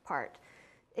part.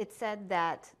 It said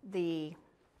that the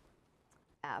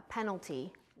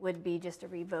penalty would be just a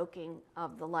revoking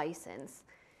of the license.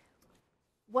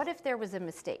 What if there was a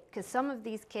mistake? Because some of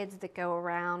these kids that go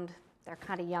around they're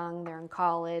kind of young, they're in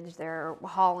college, they're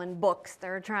hauling books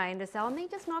they're trying to sell, and they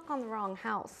just knock on the wrong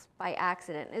house by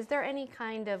accident. Is there any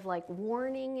kind of like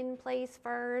warning in place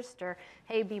first, or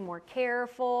hey, be more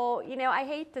careful? You know, I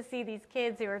hate to see these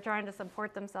kids who are trying to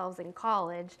support themselves in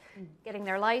college getting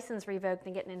their license revoked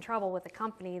and getting in trouble with the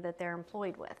company that they're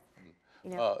employed with.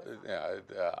 You know?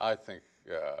 I think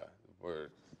we're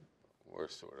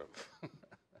sort of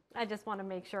I just want to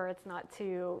make sure it's not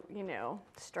too, you know,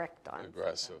 strict on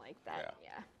aggressive something like that.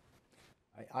 Yeah.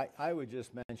 I would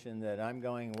just mention that I'm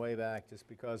going way back just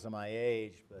because of my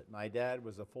age, but my dad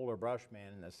was a Fuller brush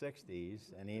man in the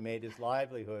 60s, and he made his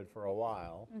livelihood for a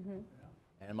while.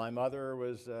 And my mother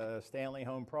was Stanley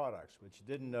Home Products, which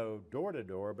didn't know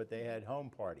door-to-door, but they had home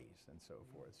parties and so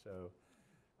forth. So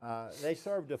they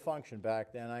served a function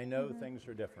back then. I know things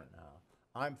are different now.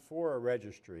 I'm for a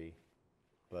registry,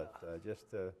 but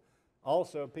just to,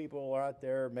 also people are out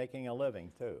there making a living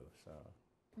too, so.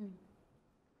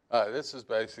 This is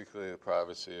basically the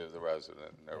privacy of the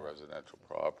resident and their residential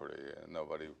property, and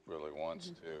nobody really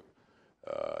wants to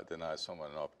deny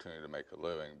someone an opportunity to make a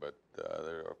living, but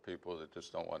there are people that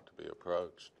just don't want to be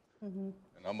approached. And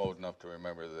I'm old enough to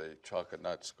remember the chocolate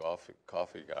nuts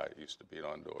coffee guy used to beat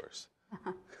on doors.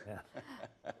 I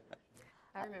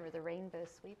remember the rainbow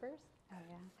sweepers. Oh,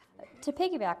 yeah. To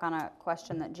piggyback on a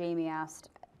question that Jamie asked,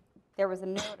 there was a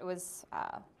note, it was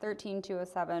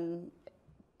 13207.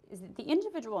 Is it the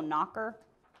individual knocker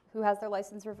who has their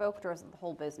license revoked, or is it the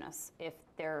whole business if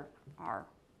there are?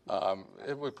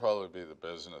 It would probably be the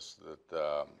business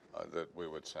that we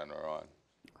would center on.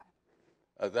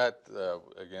 That,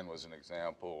 again, was an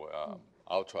example.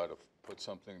 I'll try to put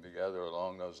something together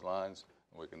along those lines,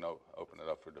 and we can open it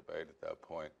up for debate at that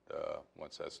point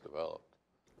once that's developed.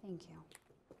 Thank you.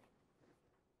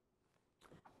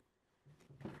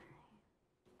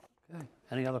 Okay,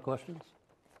 any other questions?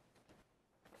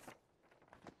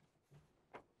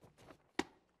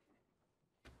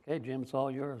 Okay, Jim, it's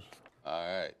all yours. All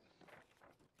right.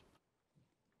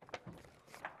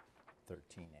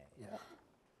 13A. Yeah.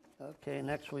 Okay,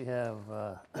 next we have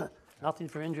nothing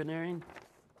for engineering,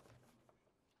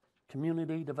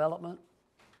 community development,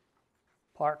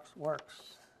 parks,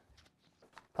 works,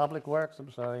 public works,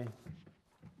 I'm sorry.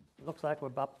 Looks like we're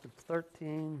up to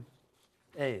 13A.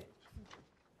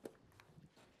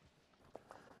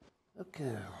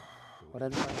 Okay, would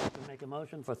anybody like to make a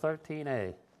motion for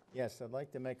 13A? Yes, I'd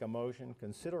like to make a motion,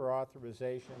 consider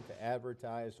authorization to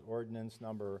advertise ordinance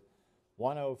number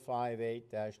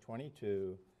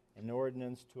 1058-22, an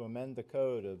ordinance to amend the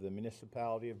code of the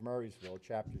municipality of Murrysville,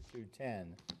 chapter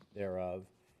 210 thereof,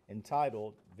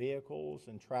 entitled Vehicles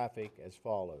and Traffic as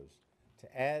follows: to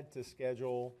add to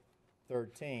Schedule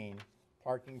 13,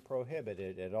 parking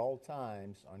prohibited at all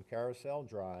times on Carousel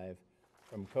Drive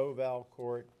from Covell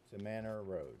Court to Manor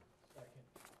Road.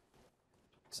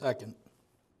 Second.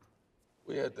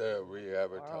 We had to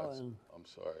re-advertise. Carl I'm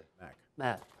sorry.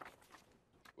 Matt,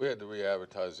 We had to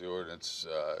re-advertise the ordinance.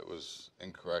 It was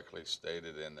incorrectly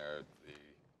stated in there,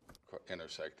 the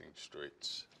intersecting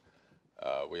streets.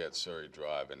 We had Surrey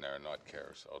Drive in there, not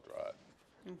Carousel Drive.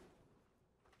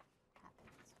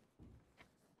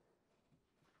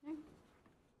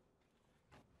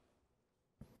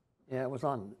 yeah, it was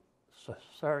on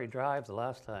Surrey Drive the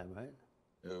last time, right?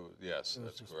 Yes,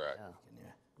 that's correct.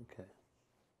 Yeah. Okay.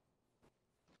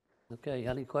 Okay,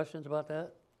 any questions about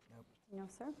that? No,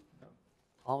 sir.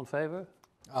 All in favor?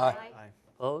 Aye.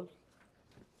 Opposed?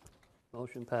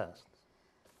 Motion passed.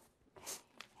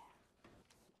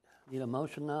 Need a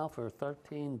motion now for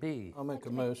 13B. I'll make a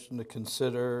motion to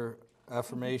consider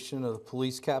affirmation of the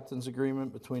police captain's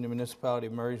agreement between the municipality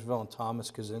of Murrysville and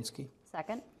Thomas Kaczynski.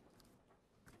 Second.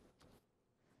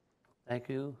 Thank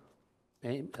you,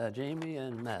 Jamie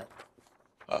and Matt.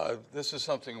 This is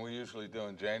something we usually do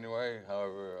in January.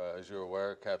 However, as you're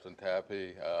aware, Captain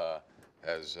Tappy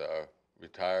has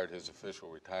retired. His official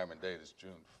retirement date is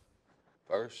June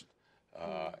 1st.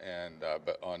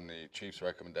 But on the chief's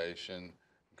recommendation,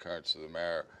 concurrence of the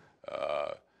mayor,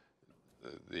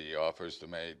 the offer is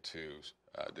made to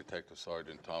Detective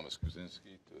Sergeant Thomas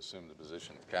Kaczynski to assume the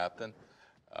position of captain.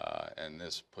 And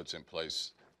this puts in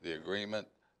place the agreement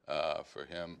for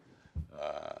him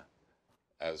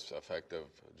as effective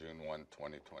June 1,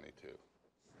 2022.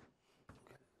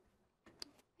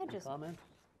 Comments?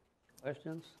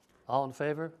 Questions? All in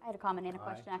favor? I had a comment and a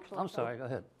question, actually. I'm sorry, go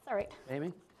ahead. It's all right.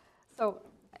 Amy? So,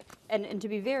 and to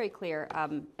be very clear,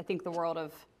 I think the world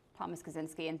of Thomas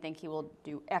Kaczynski and think he will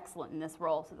do excellent in this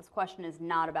role. So this question is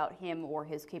not about him or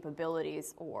his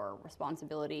capabilities or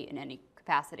responsibility in any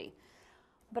capacity.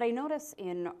 But I notice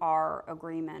in our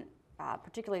agreement,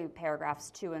 particularly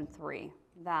paragraphs 2 and 3,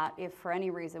 that if for any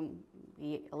reason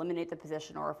we eliminate the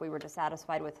position, or if we were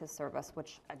dissatisfied with his service,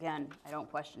 which again, I don't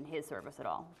question his service at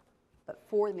all, but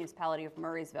for the municipality of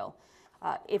Murrysville,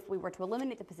 if we were to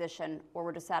eliminate the position or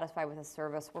were dissatisfied with his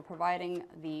service, we're providing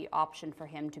the option for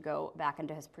him to go back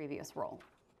into his previous role.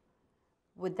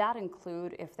 Would that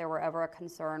include if there were ever a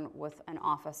concern with an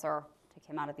officer, take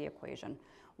him out of the equation,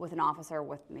 with an officer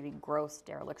with maybe gross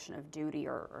dereliction of duty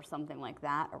or something like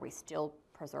that? Are we still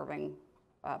preserving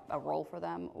a role for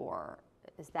them, or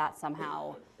is that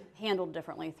somehow handled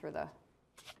differently through the...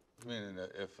 I mean,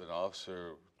 if an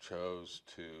officer chose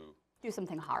to... Do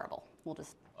something horrible. We'll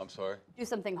just... I'm sorry? Do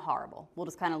something horrible. We'll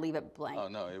just kind of leave it blank. Oh,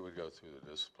 no, it would go through the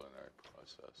disciplinary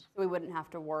process. We wouldn't have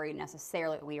to worry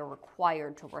necessarily that we are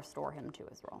required to restore him to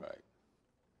his role. Right.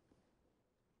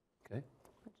 Okay.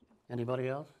 Anybody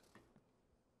else?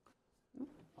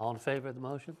 All in favor of the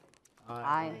motion?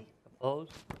 Aye.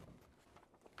 Opposed?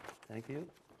 Thank you.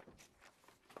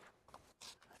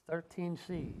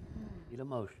 13C, need a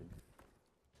motion.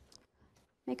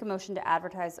 Make a motion to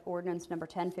advertise ordinance number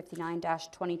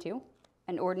 1059-22,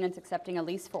 an ordinance accepting a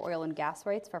lease for oil and gas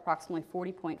rights for approximately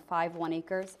 40.51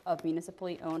 acres of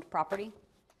municipally owned property.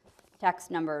 Tax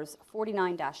numbers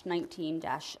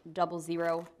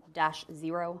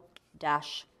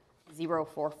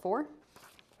 49-19-00-0-044,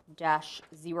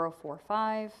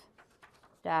 -045,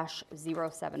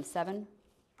 -077,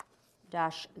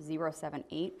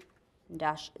 -078,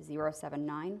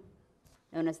 -079,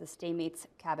 known as the Staymates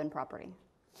Cabin property.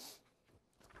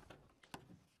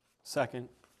 Second.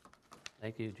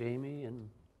 Thank you, Jamie and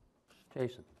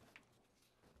Jason.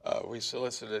 We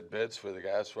solicited bids for the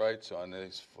gas rights on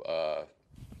these 5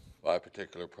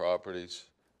 particular properties,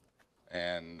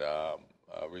 and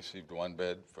received one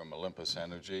bid from Olympus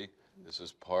Energy. This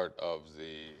is part of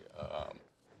the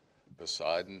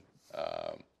Poseidon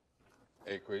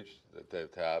acreage that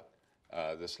they've tapped.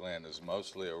 This land is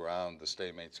mostly around the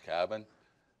Staymates Cabin,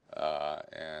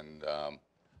 and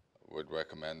would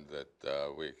recommend that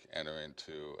we enter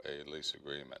into a lease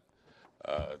agreement.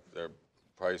 Their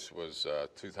price was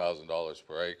 $2,000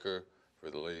 per acre for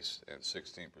the lease and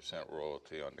 16%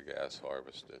 royalty on the gas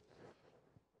harvested.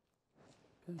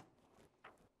 Okay.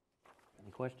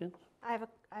 Any questions? I have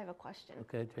a question.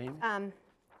 Okay, Jamie? I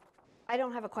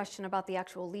don't have a question about the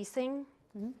actual leasing.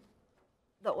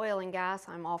 The oil and gas,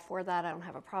 I'm all for that. I don't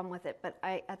have a problem with it. But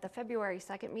at the February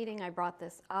 2nd meeting, I brought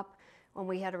this up when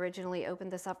we had originally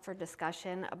opened this up for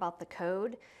discussion about the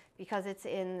code, because it's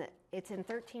in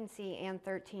 13C and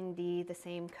 13D, the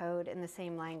same code and the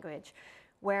same language,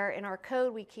 where in our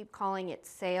code we keep calling it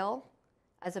sale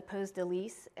as opposed to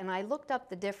lease. And I looked up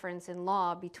the difference in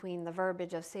law between the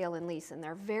verbiage of sale and lease, and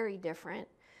they're very different.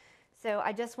 So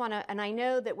I just want to, and I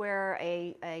know that we're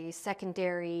a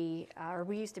secondary, or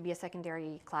we used to be a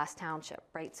secondary class township,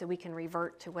 right? So we can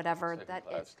revert to whatever that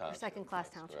is. Second class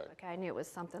township. Okay, I knew it was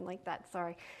something like that,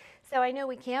 sorry. So I know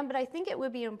we can, but I think it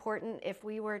would be important if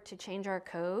we were to change our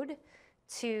code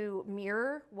to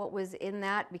mirror what was in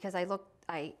that, because I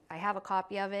have a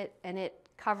copy of it, and it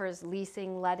covers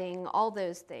leasing, letting, all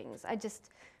those things. I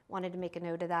just wanted to make a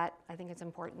note of that. I think it's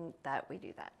important that we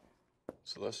do that.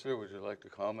 Solicitor, would you like to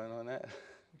comment on that?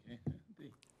 Okay,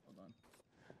 hold on.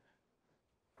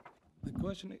 The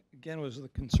question again was the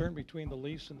concern between the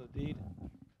lease and the deed.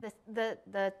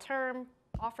 The term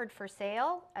offered for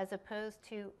sale as opposed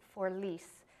to for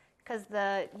lease, because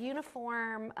the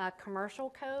uniform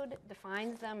commercial code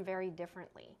defines them very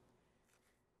differently.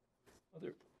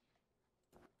 Well,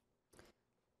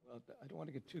 I don't want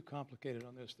to get too complicated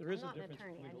on this. There is a not an difference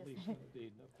attorney, between I the lease and the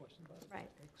deed, no question about it. Right.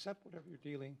 Except whatever you're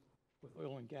dealing with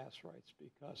oil and gas rights,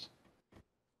 because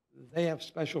they have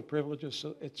special privileges,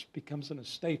 so it becomes an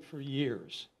estate for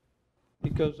years.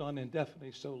 It goes on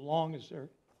indefinitely so long as they're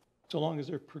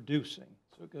producing.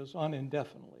 So it goes on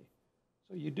indefinitely.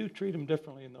 So you do treat them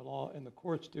differently in the law, and the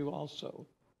courts do also.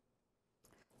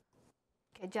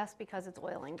 Okay, just because it's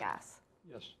oil and gas.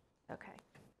 Yes. Okay.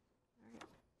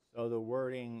 So the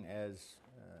wording, as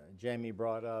Jamie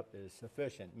brought up, is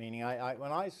sufficient, meaning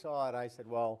when I saw it, I said,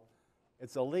 well,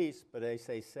 it's a lease, but they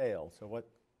say sale, so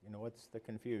what's the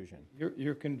confusion?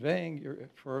 You're conveying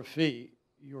for a fee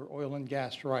your oil and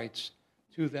gas rights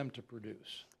to them to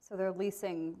produce. So they're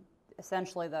leasing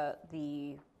essentially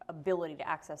the ability to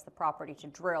access the property to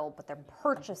drill, but they're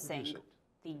purchasing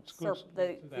the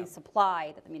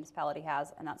supply that the municipality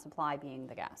has, and that supply being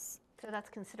the gas. So that's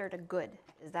considered a good.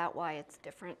 Is that why it's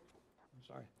different? I'm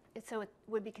sorry. So it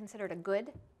would be considered a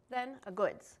good then, a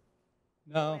goods?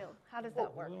 No. How does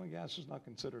that work? Oil and gas is not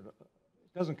considered, it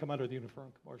doesn't come under the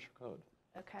Uniform Commercial Code.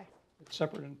 Okay. It's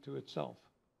separate into itself.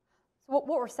 So what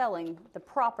we're selling, the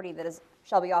property that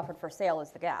shall be offered for sale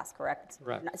is the gas, correct?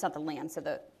 Correct. It's not the land,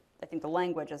 so I think the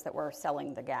language is that we're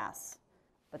selling the gas,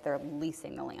 but they're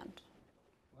leasing the land.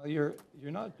 Well, you're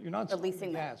not They're selling leasing the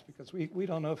the- gas because we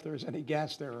don't know if there's any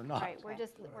gas there or not. Right, we're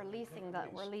leasing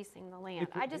the They land.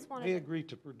 I just They wanted, agree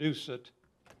to produce it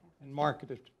and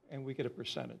market it, and we get a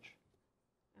percentage.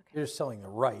 You're just selling the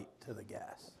right to the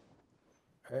gas,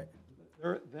 right?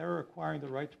 They're acquiring the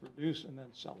right to produce and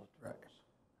then sell it. Right.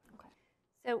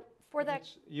 so for that,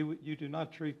 You do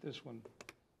not treat this one,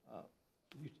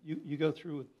 you go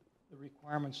through the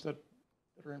requirements that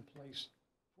are in place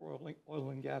for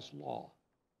oil and gas law.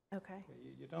 okay,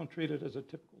 Okay, you don't treat it as a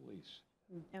typical lease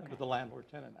under okay, the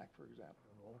Landlord-Tenant Act, for example.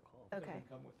 It okay, doesn't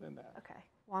come within that. okay.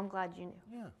 Well, I'm glad you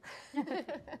knew.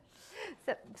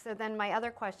 Yeah. So then my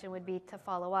other question would be to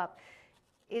follow up.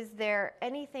 Is there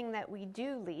anything that we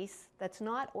do lease that's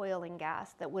not oil and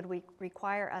gas that would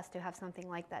require us to have something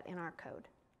like that in our code,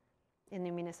 in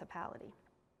the municipality?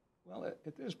 Well,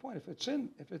 at this point, it's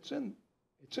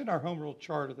in our home rule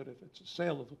charter that if it's a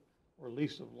sale of or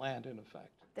lease of land in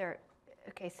effect.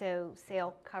 Okay, so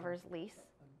sale covers lease?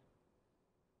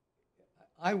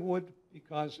 I would,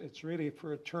 because it's really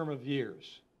for a term of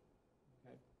years.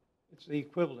 Okay? It's the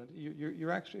equivalent.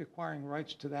 You're actually acquiring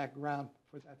rights to that ground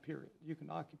for that period. You can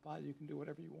occupy, you can do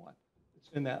whatever you want. It's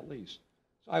in that lease.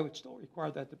 So I would still require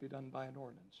that to be done by an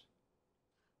ordinance.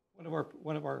 One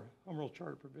of our home rule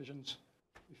charter provisions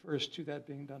refers to that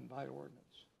being done by ordinance.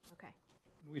 Okay,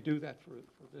 We do that for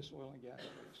this oil and gas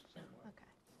lease. Same way. okay.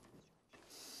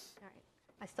 All right.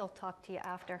 I still talk to you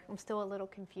after. I'm still a little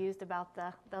confused about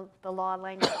the law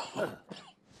language.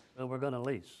 So we're going to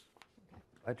lease.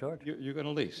 Right, George? You're going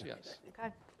to lease, yes. Okay.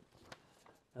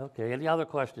 Okay, any other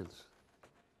questions?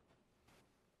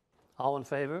 All in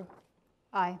favor?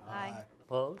 Aye. Aye.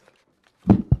 Opposed?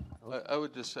 I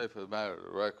would just say for the matter of the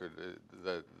record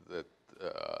that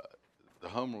the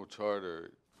home rule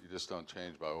charter, you just don't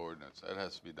change by ordinance. That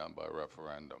has to be done by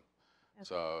referendum.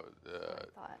 So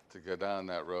thought. to go down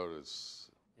that road is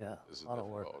Yeah, a a lot of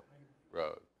work. difficult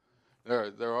road.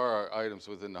 There are items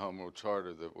within the home rule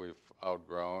charter that we've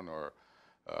outgrown or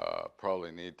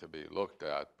probably need to be looked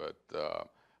at, but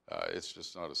it's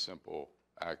just not a simple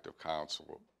act of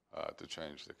council to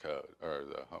change the code or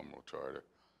the home rule charter.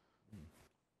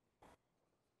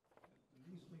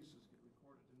 These leases get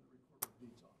recorded in the recorder of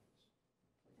deeds office.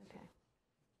 Okay.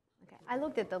 Okay. I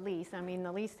looked at the lease. I mean,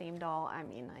 the lease seemed all, I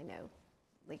know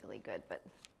legally good, but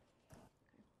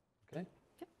Okay?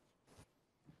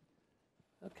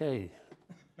 Okay.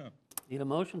 Need a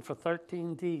motion for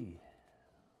 13D.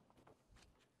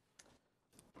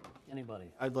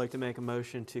 Anybody? I'd like to make a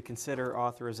motion to consider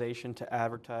authorization to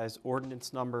advertise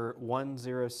ordinance number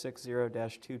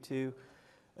 1060-22,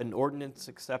 an ordinance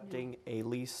accepting a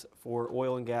lease for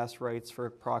oil and gas rights for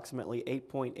approximately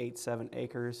 8.87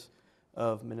 acres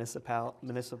of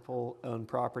municipal-owned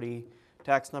property,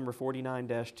 tax number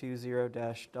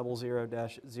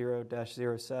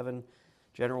 49-20-00-0-07,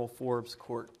 General Forbes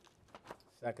Court.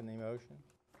 Second the motion?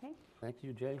 Okay. Thank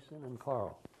you, Jason and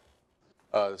Carl.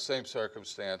 The same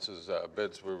circumstances,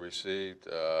 bids were received.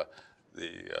 The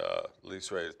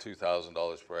lease rate is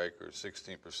 $2,000 per acre,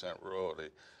 16% royalty.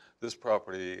 This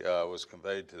property was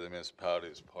conveyed to the municipality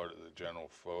as part of the General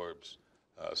Forbes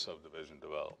subdivision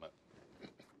development.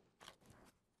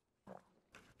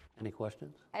 Any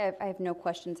questions? I have no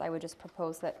questions. I would just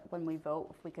propose that when we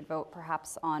vote, if we could vote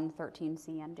perhaps on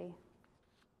 13C and D.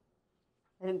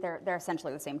 I think they're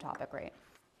essentially the same topic, right?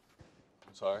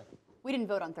 I'm sorry? We didn't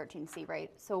vote on 13C, right?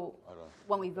 So I don't.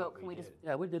 when we vote, can we just,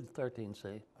 Yeah, we did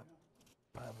 13C.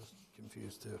 I was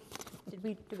confused too. did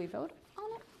we vote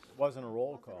on it? It wasn't a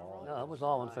roll call. No, it was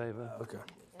all in favor. Okay.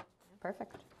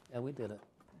 Perfect. Yeah, we did it.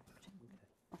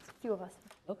 That's a few of us.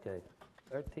 Okay.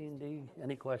 13D,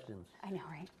 any questions? I know,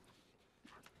 right?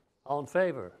 All in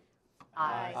favor?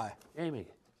 Aye. Aye. Amy?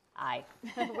 Aye.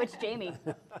 Which Jamie?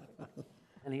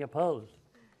 Any opposed?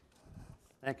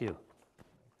 Thank you.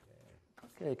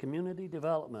 Okay, community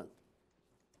development.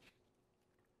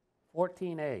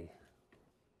 14A.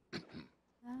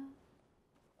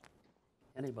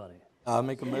 Anybody? I'll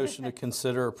make a motion to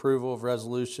consider approval of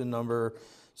resolution number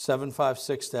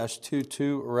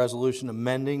 756-22, a resolution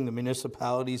amending the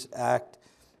Municipalities Act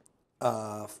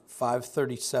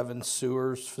 537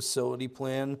 Sewers Facility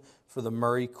Plan for the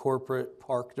Murray Corporate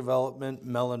Park Development,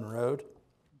 Mellon Road.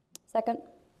 Second.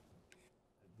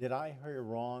 Did I hear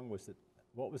wrong?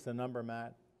 What was the number,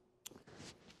 Matt?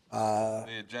 The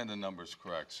agenda number is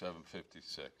correct,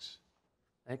 756.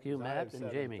 Thank you, Matt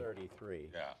and Jamie. 733.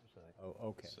 Yeah, Oh,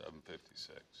 okay.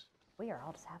 756. We are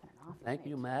all just having an off. Thank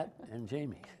you, Matt and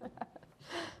Jamie.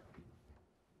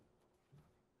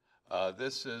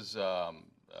 This is a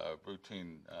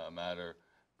routine matter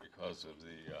because of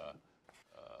the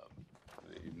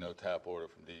no tap order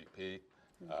from DEP.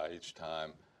 Each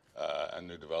time a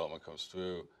new development comes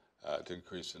through, to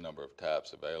increase the number of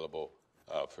taps available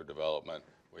for development,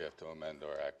 we have to amend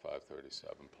our Act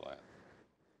 537 plan.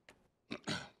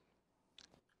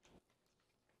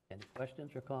 Any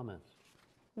questions or comments?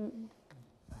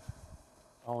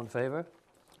 All in favor?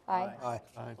 Aye. Aye.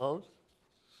 Opposed?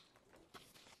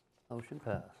 Motion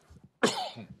passed.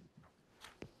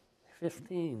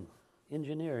 15,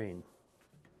 engineering.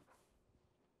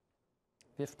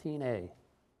 15A.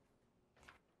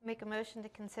 Make a motion to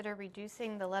consider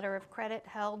reducing the letter of credit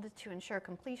held to ensure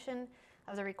completion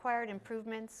of the required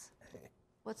improvements.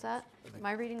 What's that? Am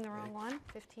I reading the wrong one?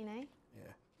 15A?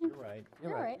 You're right.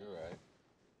 You're right. You're right.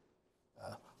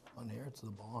 On here, it's the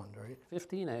bond, right?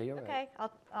 15A, you're right. Okay, I'll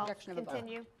Reduction of the bond.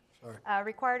 continue. Sorry.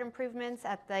 Required improvements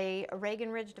at the Reagan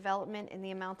Ridge development in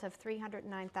the amount of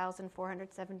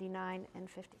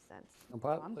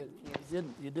 $309,479.50.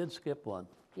 You did skip one.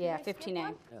 Yeah,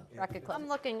 15A. Record Club. I'm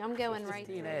looking, I'm going right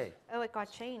through. 15A. Oh, it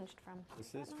got changed from. This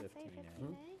is Did that not say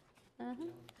 15A. 15A?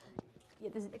 Yeah,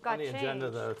 this is It got On the agenda,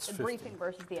 changed. though, it's the 50. briefing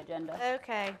versus the agenda.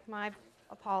 Okay, my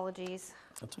apologies.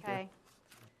 That's okay.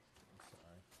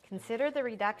 Consider the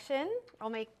reduction, I'll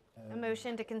make a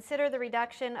motion to consider the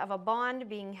reduction of a bond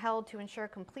being held to ensure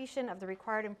completion of the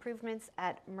required improvements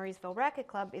at Murrysville Racquet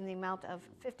Club in the amount of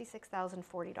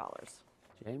 $56,040.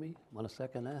 Jamie, want to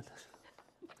second that?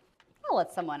 I'll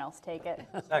let someone else take it.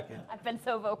 Second. I've been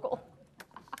so vocal.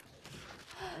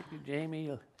 Thank you,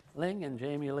 Jamie Ling and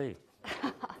Jamie Lee.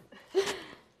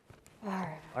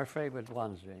 Our favorite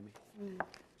ones, Jamie.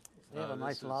 They have a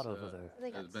nice This lot is, over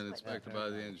there. Has been inspected by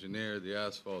the engineer, the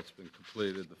asphalt's been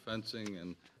completed, the fencing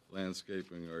and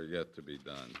landscaping are yet to be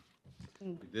done.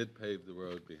 We did pave the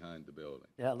road behind the building.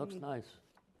 Yeah, it looks nice.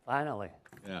 Finally.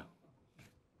 Yeah.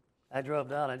 I drove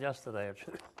down it yesterday.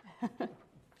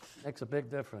 Makes a big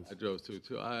difference. I drove through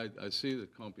too. I see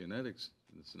that Compunetics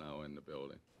is now in the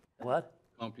building. What?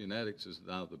 Compunetics is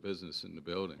now the business in the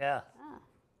building. Yeah,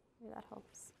 Maybe that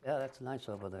helps. yeah, that's nice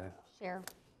over there. Share.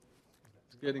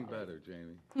 It's getting better,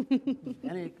 Jamie.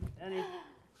 Any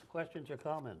questions or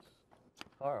comments?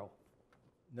 Carl?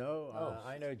 No, Oh.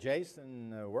 I know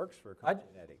Jason works for I-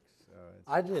 Compunetics. So it's,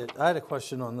 I did. I had a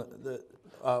question on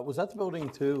was that the building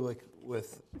too, like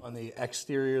on the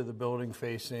exterior of the building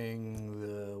facing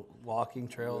the walking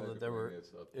trail that there were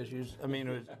issues? I mean,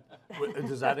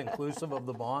 is that inclusive of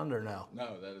the bond or no?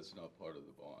 No, that is not part of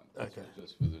the bond. This Okay. was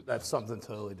just for the. That's something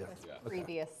totally different. Yeah. Okay.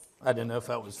 Previous. I didn't know if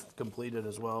that was completed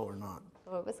as well or not.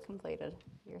 Oh, it was completed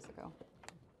years ago.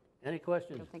 Any I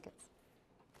questions? don't think it's.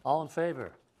 All in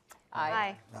favor?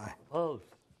 Aye. Aye. Opposed?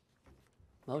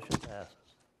 Motion passes.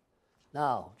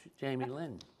 Now, Jamie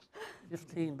Lynn,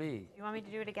 15B. You want me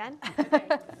to do it again?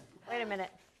 Wait a minute.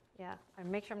 Yeah, I'll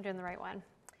make sure I'm doing the right one.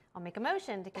 I'll make a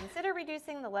motion to consider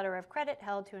reducing the letter of credit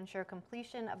held to ensure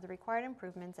completion of the required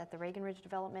improvements at the Reagan Ridge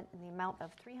development in the amount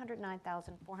of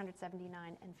 $309,479.50.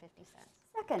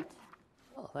 Second.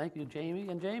 Oh, thank you, Jamie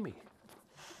and Jamie.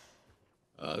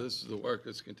 This is the work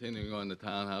that's continuing on the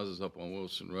townhouses up on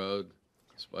Wilson Road.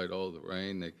 Despite all the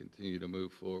rain, they continue to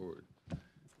move forward.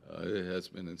 It has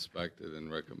been inspected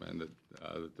and recommended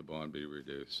that the bond be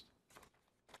reduced.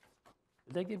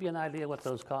 Did they give you an idea what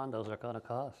those condos are going to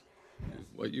cost?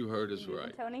 What you heard is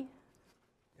right. Tony?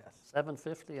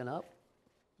 $750 and up?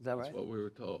 Is that right? That's what we were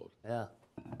told. Yeah.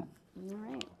 All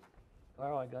right.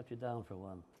 Carl, I got you down for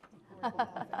one.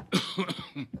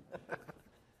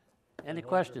 Any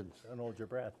questions? don't hold your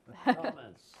breath.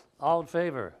 Comments? All in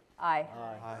favor? Aye.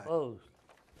 Opposed?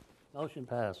 Motion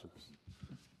passes.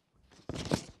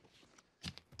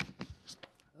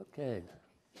 Okay.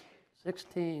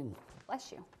 16,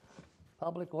 Bless you.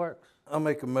 Public Works. I'll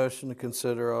make a motion to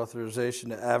consider authorization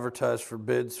to advertise for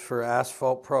bids for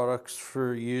asphalt products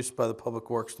for use by the Public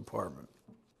Works Department.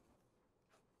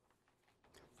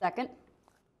 Second.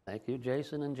 Thank you,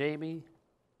 Jason and Jamie.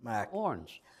 Mac.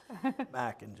 Orange.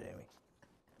 Mac and Jamie.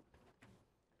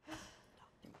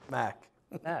 Mac.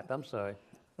 Matt, I'm sorry.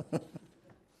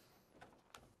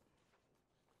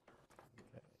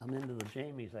 I'm into the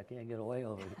Jamies. I can't get away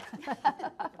over it.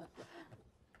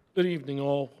 Good evening,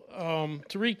 all.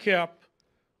 To recap,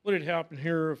 what had happened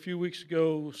here a few weeks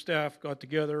ago, staff got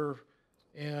together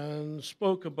and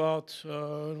spoke about,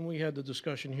 and we had the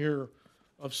discussion here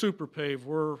of super pave.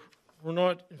 We're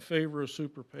not in favor of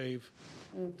super pave.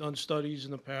 Done studies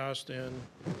in the past and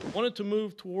wanted to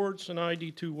move towards an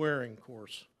ID2 wearing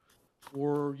course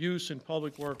for use in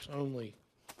public works only.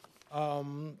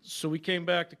 So we came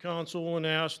back to council and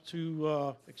asked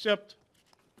to accept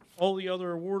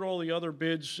award all the other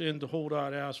bids and to hold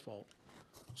out asphalt.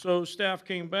 So staff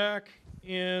came back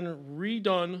and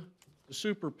redone the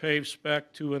super pave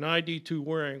spec to an ID2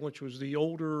 wearing, which was the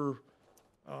older,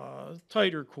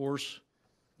 tighter course,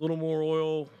 a little more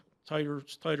oil,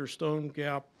 tighter stone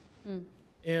gap.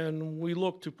 And we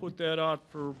look to put that out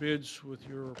for bids with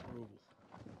your approval.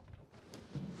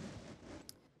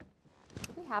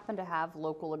 Do we happen to have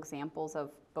local examples of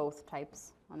both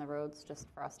types on the roads, just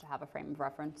for us to have a frame of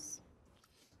reference?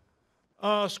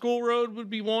 School Road would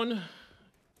be one,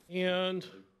 and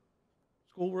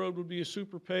School Road would be a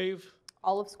super pave.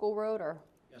 All of School Road, or?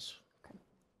 Yes.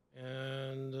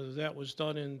 And that was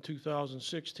done in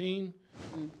 2016,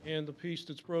 and the piece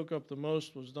that's broke up the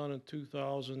most was done in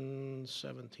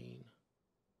 2017.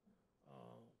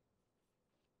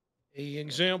 An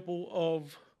example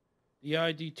of the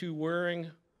ID2 wearing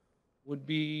would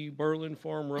be Berlin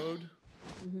Farm Road.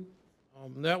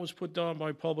 That was put down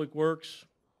by Public Works.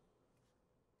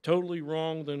 Totally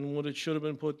wrong than what it should have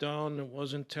been put down. It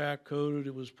wasn't tack coated.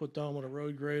 It was put down with a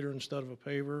road grader instead of a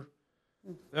paver.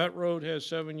 That road has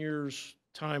 7 years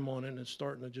time on it, and it's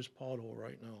starting to just pothole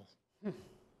right now. So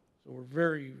we're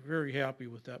very, very happy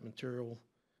with that material,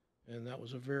 and that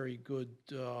was a very good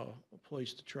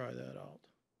place to try that out.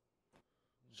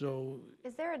 So,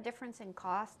 Is there a difference in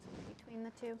cost between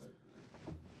the two?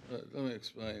 Let me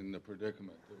explain the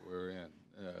predicament that we're in.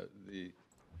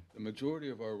 The majority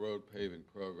of our road paving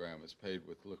program is paid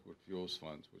with liquid fuels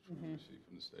funds, which we receive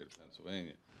from the state of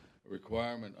Pennsylvania. A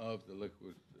requirement of the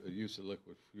use of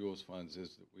liquid fuels funds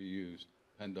is that we use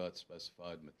PennDOT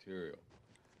specified material.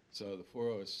 So the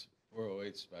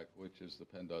 408 spec, which is the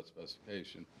PennDOT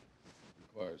specification,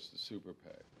 requires the super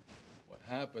pave. What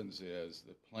happens is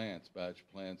the plants, batch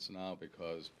plants now,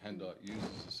 because PennDOT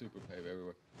uses the super pave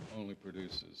everywhere, only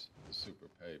produces the super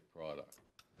pave product.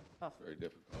 It's very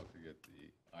difficult to get the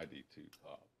ID2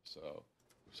 top, so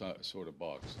we're sort of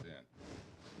boxed in.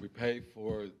 We pay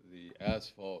for the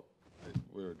asphalt that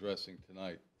we're addressing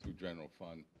tonight through general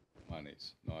fund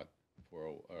monies, not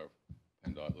for our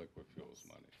PennDOT liquid fuels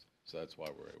monies. So that's why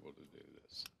we're able to do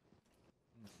this.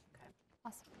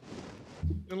 Awesome.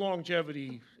 the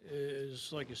longevity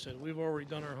is, like I said, we've already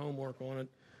done our homework on it.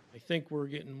 I think we're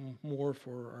getting more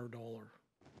for our dollar.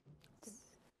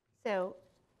 So,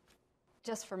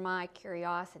 just for my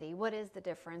curiosity, what is the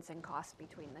difference in cost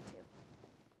between the two?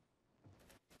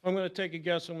 I'm going to take a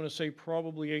guess. I'm going to say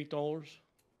probably $8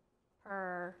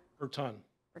 Per ton,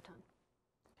 ton.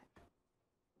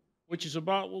 which is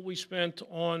about what we spent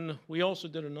on. We also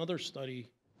did another study,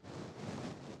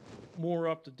 more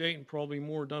up to date and probably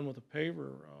more done with a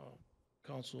paver,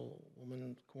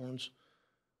 Councilwoman Corns.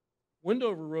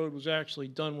 Windover Road was actually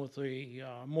done with a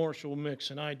Marshall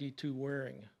mix and ID2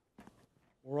 wearing.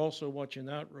 We're also watching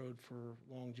that road for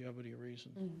longevity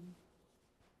reasons.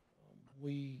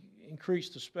 We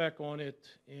increased the spec on it,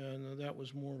 and that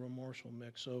was more of a Marshall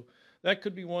mix. So that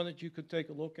could be one that you could take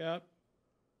a look at,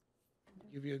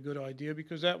 give you a good idea,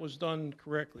 because that was done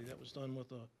correctly. That was done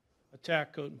with a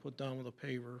tack coat and put down with a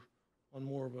paver on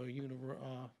more of a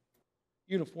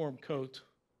uniform coat.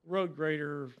 Road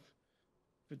grader,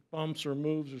 if it bumps or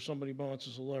moves or somebody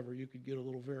bounces a lever, you could get a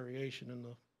little variation in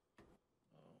the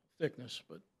thickness.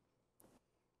 But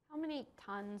How many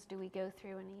tons do we go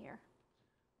through in a year?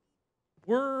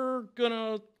 we're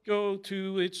gonna go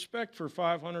to, it's spec for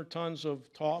 500 tons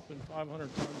of top and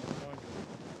 500 tons of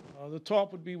binder. The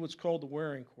top would be what's called the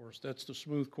wearing course. That's the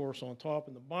smooth course on top,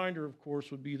 and the binder, of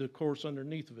course, would be the course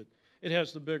underneath of it. It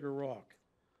has the bigger rock.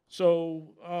 So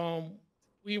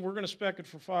we're gonna spec it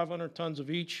for 500 tons of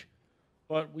each,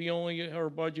 but we only are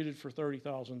budgeted for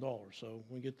 $30,000. So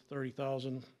when we get to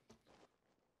 30,000,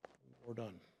 we're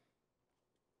done.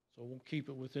 So we'll keep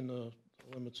it within the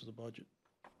limits of the budget.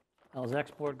 Now, is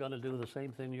Export going to do the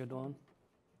same thing you're doing?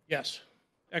 Yes.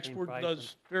 Export price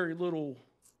does very little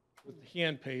with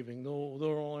hand paving.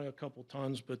 They're only a couple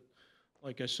tons, but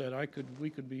like I said, we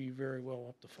could be very well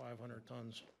up to 500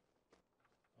 tons.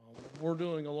 We're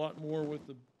doing a lot more with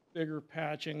the bigger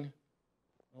patching.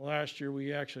 Last year,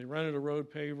 we actually rented a road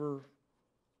paver,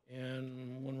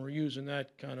 and when we're using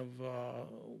that kind of,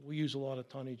 we use a lot of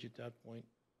tonnage at that point.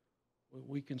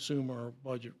 We consume our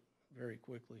budget very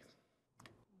quickly.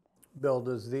 Bill,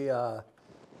 does the,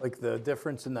 like the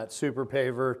difference in that super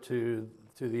paver to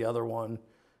the other one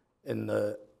in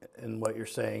what you're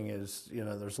saying is, you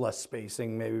know, there's less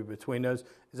spacing maybe between those.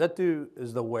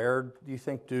 Is the wear, do you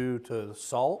think, due to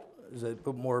salt? Is it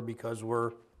more because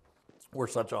we're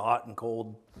such a hot and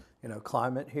cold, you know,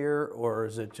 climate here, or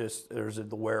is it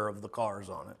the wear of the cars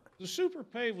on it? The super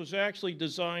pave was actually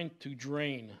designed to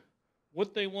drain.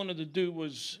 What they wanted to do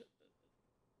was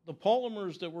the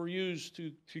polymers that were used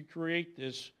to create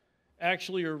this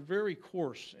actually are very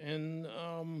coarse. And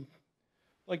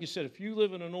like I said, if you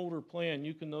live in an older plan,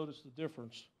 you can notice the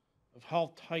difference of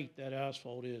how tight that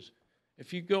asphalt is.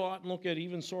 If you go out and look at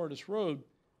even Sardis Road,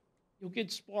 you'll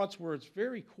get spots where it's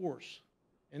very coarse.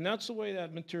 And that's the way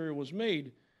that material was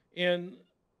made. And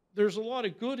there's a lot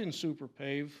of good in super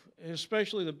pave,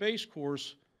 especially the base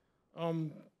course.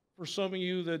 For some of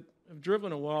you that have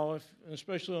driven a while,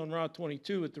 especially on Route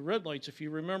 22 at the red lights, if you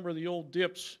remember the old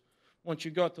dips, once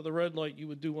you got to the red light, you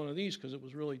would do one of these because it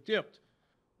was really dipped.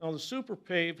 Now the super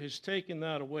pave has taken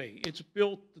that away. It's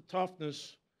built the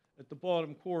toughness at the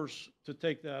bottom course to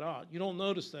take that out. You don't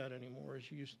notice that anymore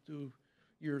as you used to do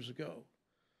years ago.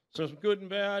 So it's good and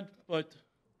bad, but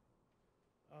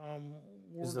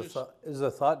Is the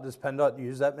thought, does PennDOT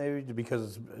use that maybe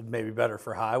because it's maybe better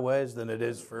for highways than it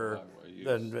is for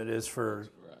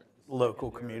local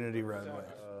community roadways?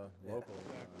 Local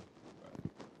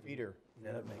feeder.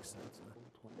 Yeah, that makes sense.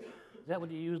 Is that what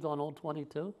you used on Old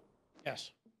 22? yes.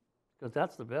 Because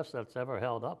that's the best that's ever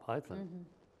held up, I think.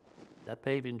 That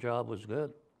paving job was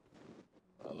good.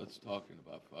 Well, it's talking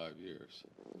about 5 years.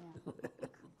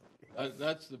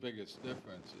 That's the biggest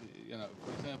difference. You know,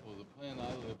 for example, the plan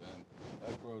I live in,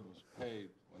 that road was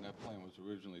paved when that plan was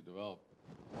originally developed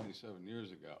 27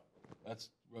 years ago. That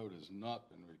road has not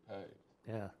been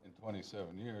repaved in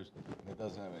 27 years, and it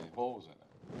doesn't have any holes in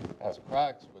it. It has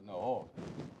cracks, but no holes.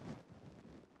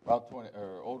 Route 20,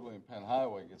 or Old William Penn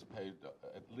Highway gets paved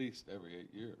at least every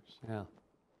 8 years. Yeah.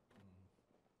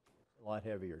 A lot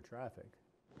heavier traffic.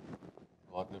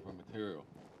 A lot different material.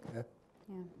 Yeah.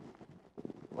 Yeah.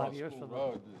 5 years School from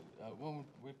Road, when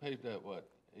we paved that, what,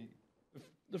 8?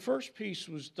 The first piece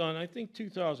was done, I think,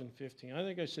 2015. I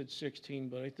think I said 16,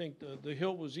 but I think the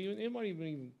hill was even, it might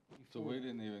even So we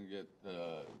didn't even get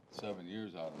 7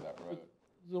 years out of that road.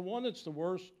 The one that's the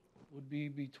worst would be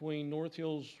between North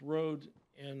Hills Road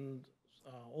and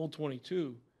Old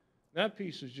 22. That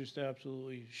piece is just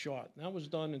absolutely shot. And that was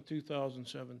done in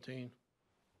 2017.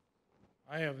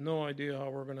 I have no idea how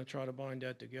we're going to try to bind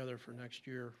that together for next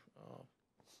year.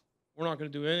 We're not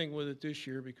going to do anything with it this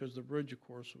year because the bridge, of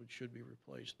course, should be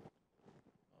replaced.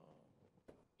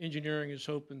 Engineering is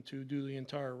hoping to do the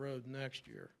entire road next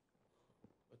year.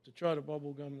 But to try to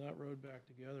bubble gum that road back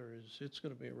together it's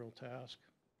going to be a real task.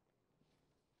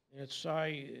 And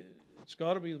it's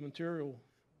got to be the material.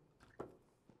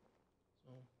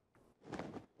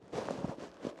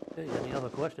 Okay, any other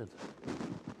questions?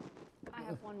 I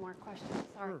have one more question,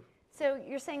 sorry. So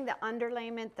you're saying the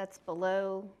underlayment that's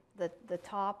below the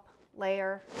top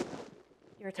layer,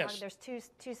 you're talking, Yes. there's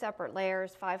two separate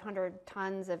layers, 500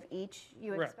 tons of each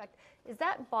you Correct. expect. Is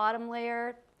that bottom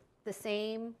layer the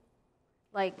same?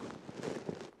 Like,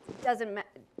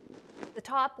 the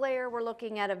top layer, we're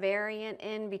looking at a variant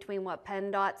in between what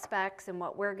PennDOT specs and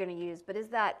what we're gonna use, but is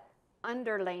that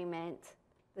underlayment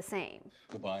the same?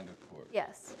 The binder course.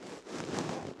 Yes.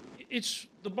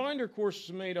 The binder course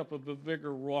is made up of a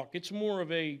bigger rock. It's more of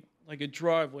like a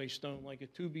driveway stone, like a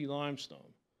 2B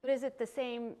limestone. But is it the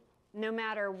same no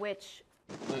matter which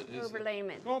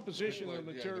overlayment? Composition of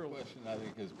the Yeah, material. the question I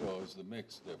think is, well, is the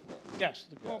mix different Yes,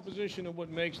 the composition of what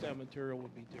makes that material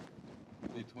would be different.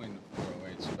 between the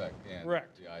 408 spec and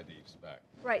Correct. the ID spec?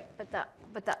 Right, but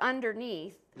the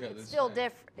underneath, Yeah, it's the still same.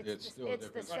 different. It's still a It's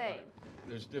the different- same.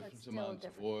 There's different still amounts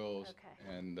of different. oils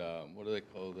Okay. and, what do they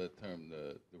call that term,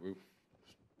 the roof?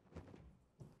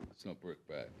 It's not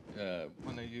brickbat.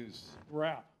 When they use,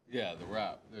 Wrap. yeah, the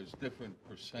wrap, there's different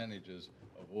percentages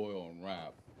of oil and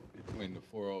wrap between the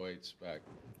 408 spec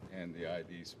and the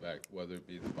ID spec, whether it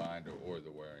be the binder or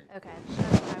the wearing. Okay,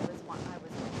 that's what I was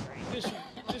wondering.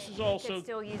 This is You also, could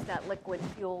still use that liquid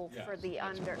fuel for Yes, the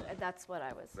that's under, correct. that's what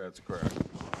I was. That's correct.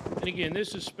 and again,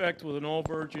 this is spec'd with an all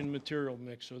virgin material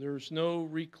mix, so there's no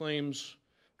reclaims.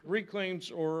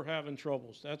 Reclaims or having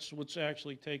troubles. That's what's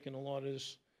actually taking a lot of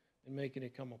this and making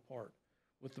it come apart.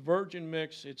 With the virgin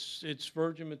mix, it's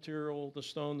virgin material, the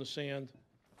stone, the sand,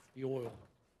 the oil.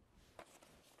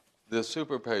 The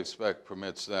super pave spec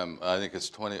permits them, I think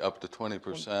it's up to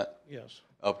 20%. Yes.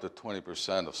 Up to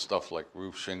 20% of stuff like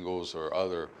roof shingles or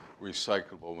other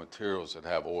recyclable materials that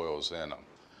have oils in them.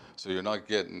 So you're not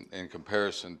getting, in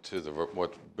comparison to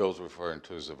what Bill's referring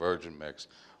to as the virgin mix,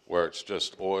 where it's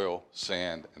just oil,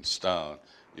 sand, and stone,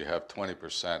 you have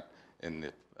 20% in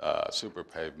the super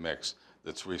pave mix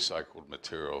that's recycled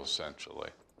material essentially.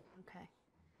 Okay.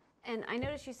 And I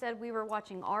noticed you said we were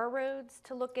watching our roads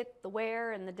to look at the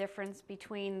wear and the difference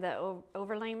between the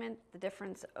overlayment, the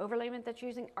difference overlayment that you're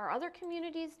using. Are other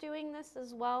communities doing this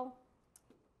as well?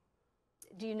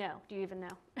 Do you know? Do you even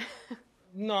know?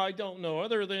 No, I don't know,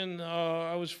 other than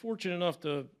I was fortunate enough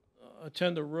to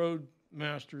attend a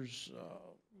Roadmasters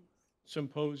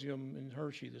symposium in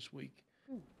Hershey this week.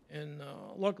 And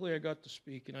luckily I got to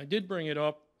speak, and I did bring it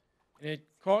up, and it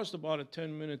caused about a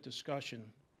 10-minute discussion.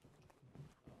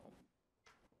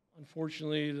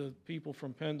 Unfortunately, the people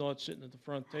from PennDOT sitting at the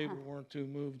front table weren't too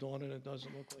moved on it. It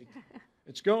doesn't look like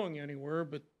it's going anywhere,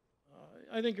 but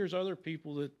I think there's other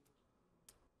people that,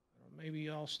 maybe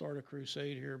I'll start a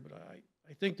crusade here, but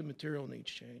I think the material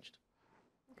needs changed.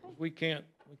 Okay. We can't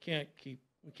keep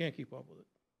up with it.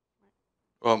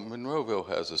 Well, Monroeville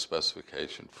has a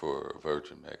specification for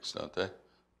virgin mix, don't they?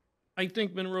 I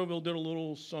think Monroeville did a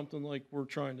little something like we're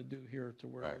trying to do here, to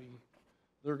where Right.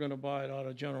 they're going to buy it out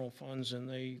of general funds, and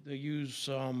they use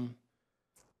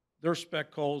their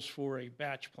spec calls for a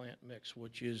batch plant mix,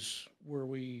 which is where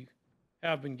we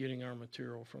have been getting our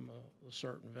material from a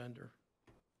certain vendor.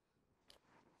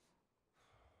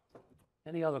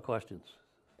 Any other questions?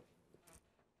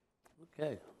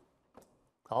 Okay.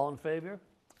 All in favor?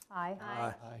 Aye.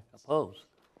 Aye. Opposed?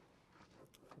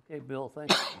 Okay, Bill,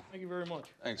 thank you. Thank you very much.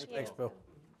 Thanks. Thanks, Bill.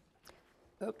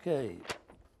 Okay.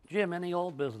 Jim, any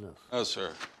old business? No,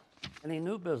 sir. Any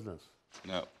new business?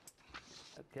 No.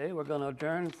 Okay, we're going to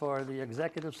adjourn for the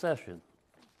executive session.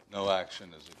 No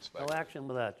action is expected. No action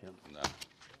with that, Jim. No.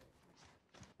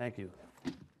 Thank you.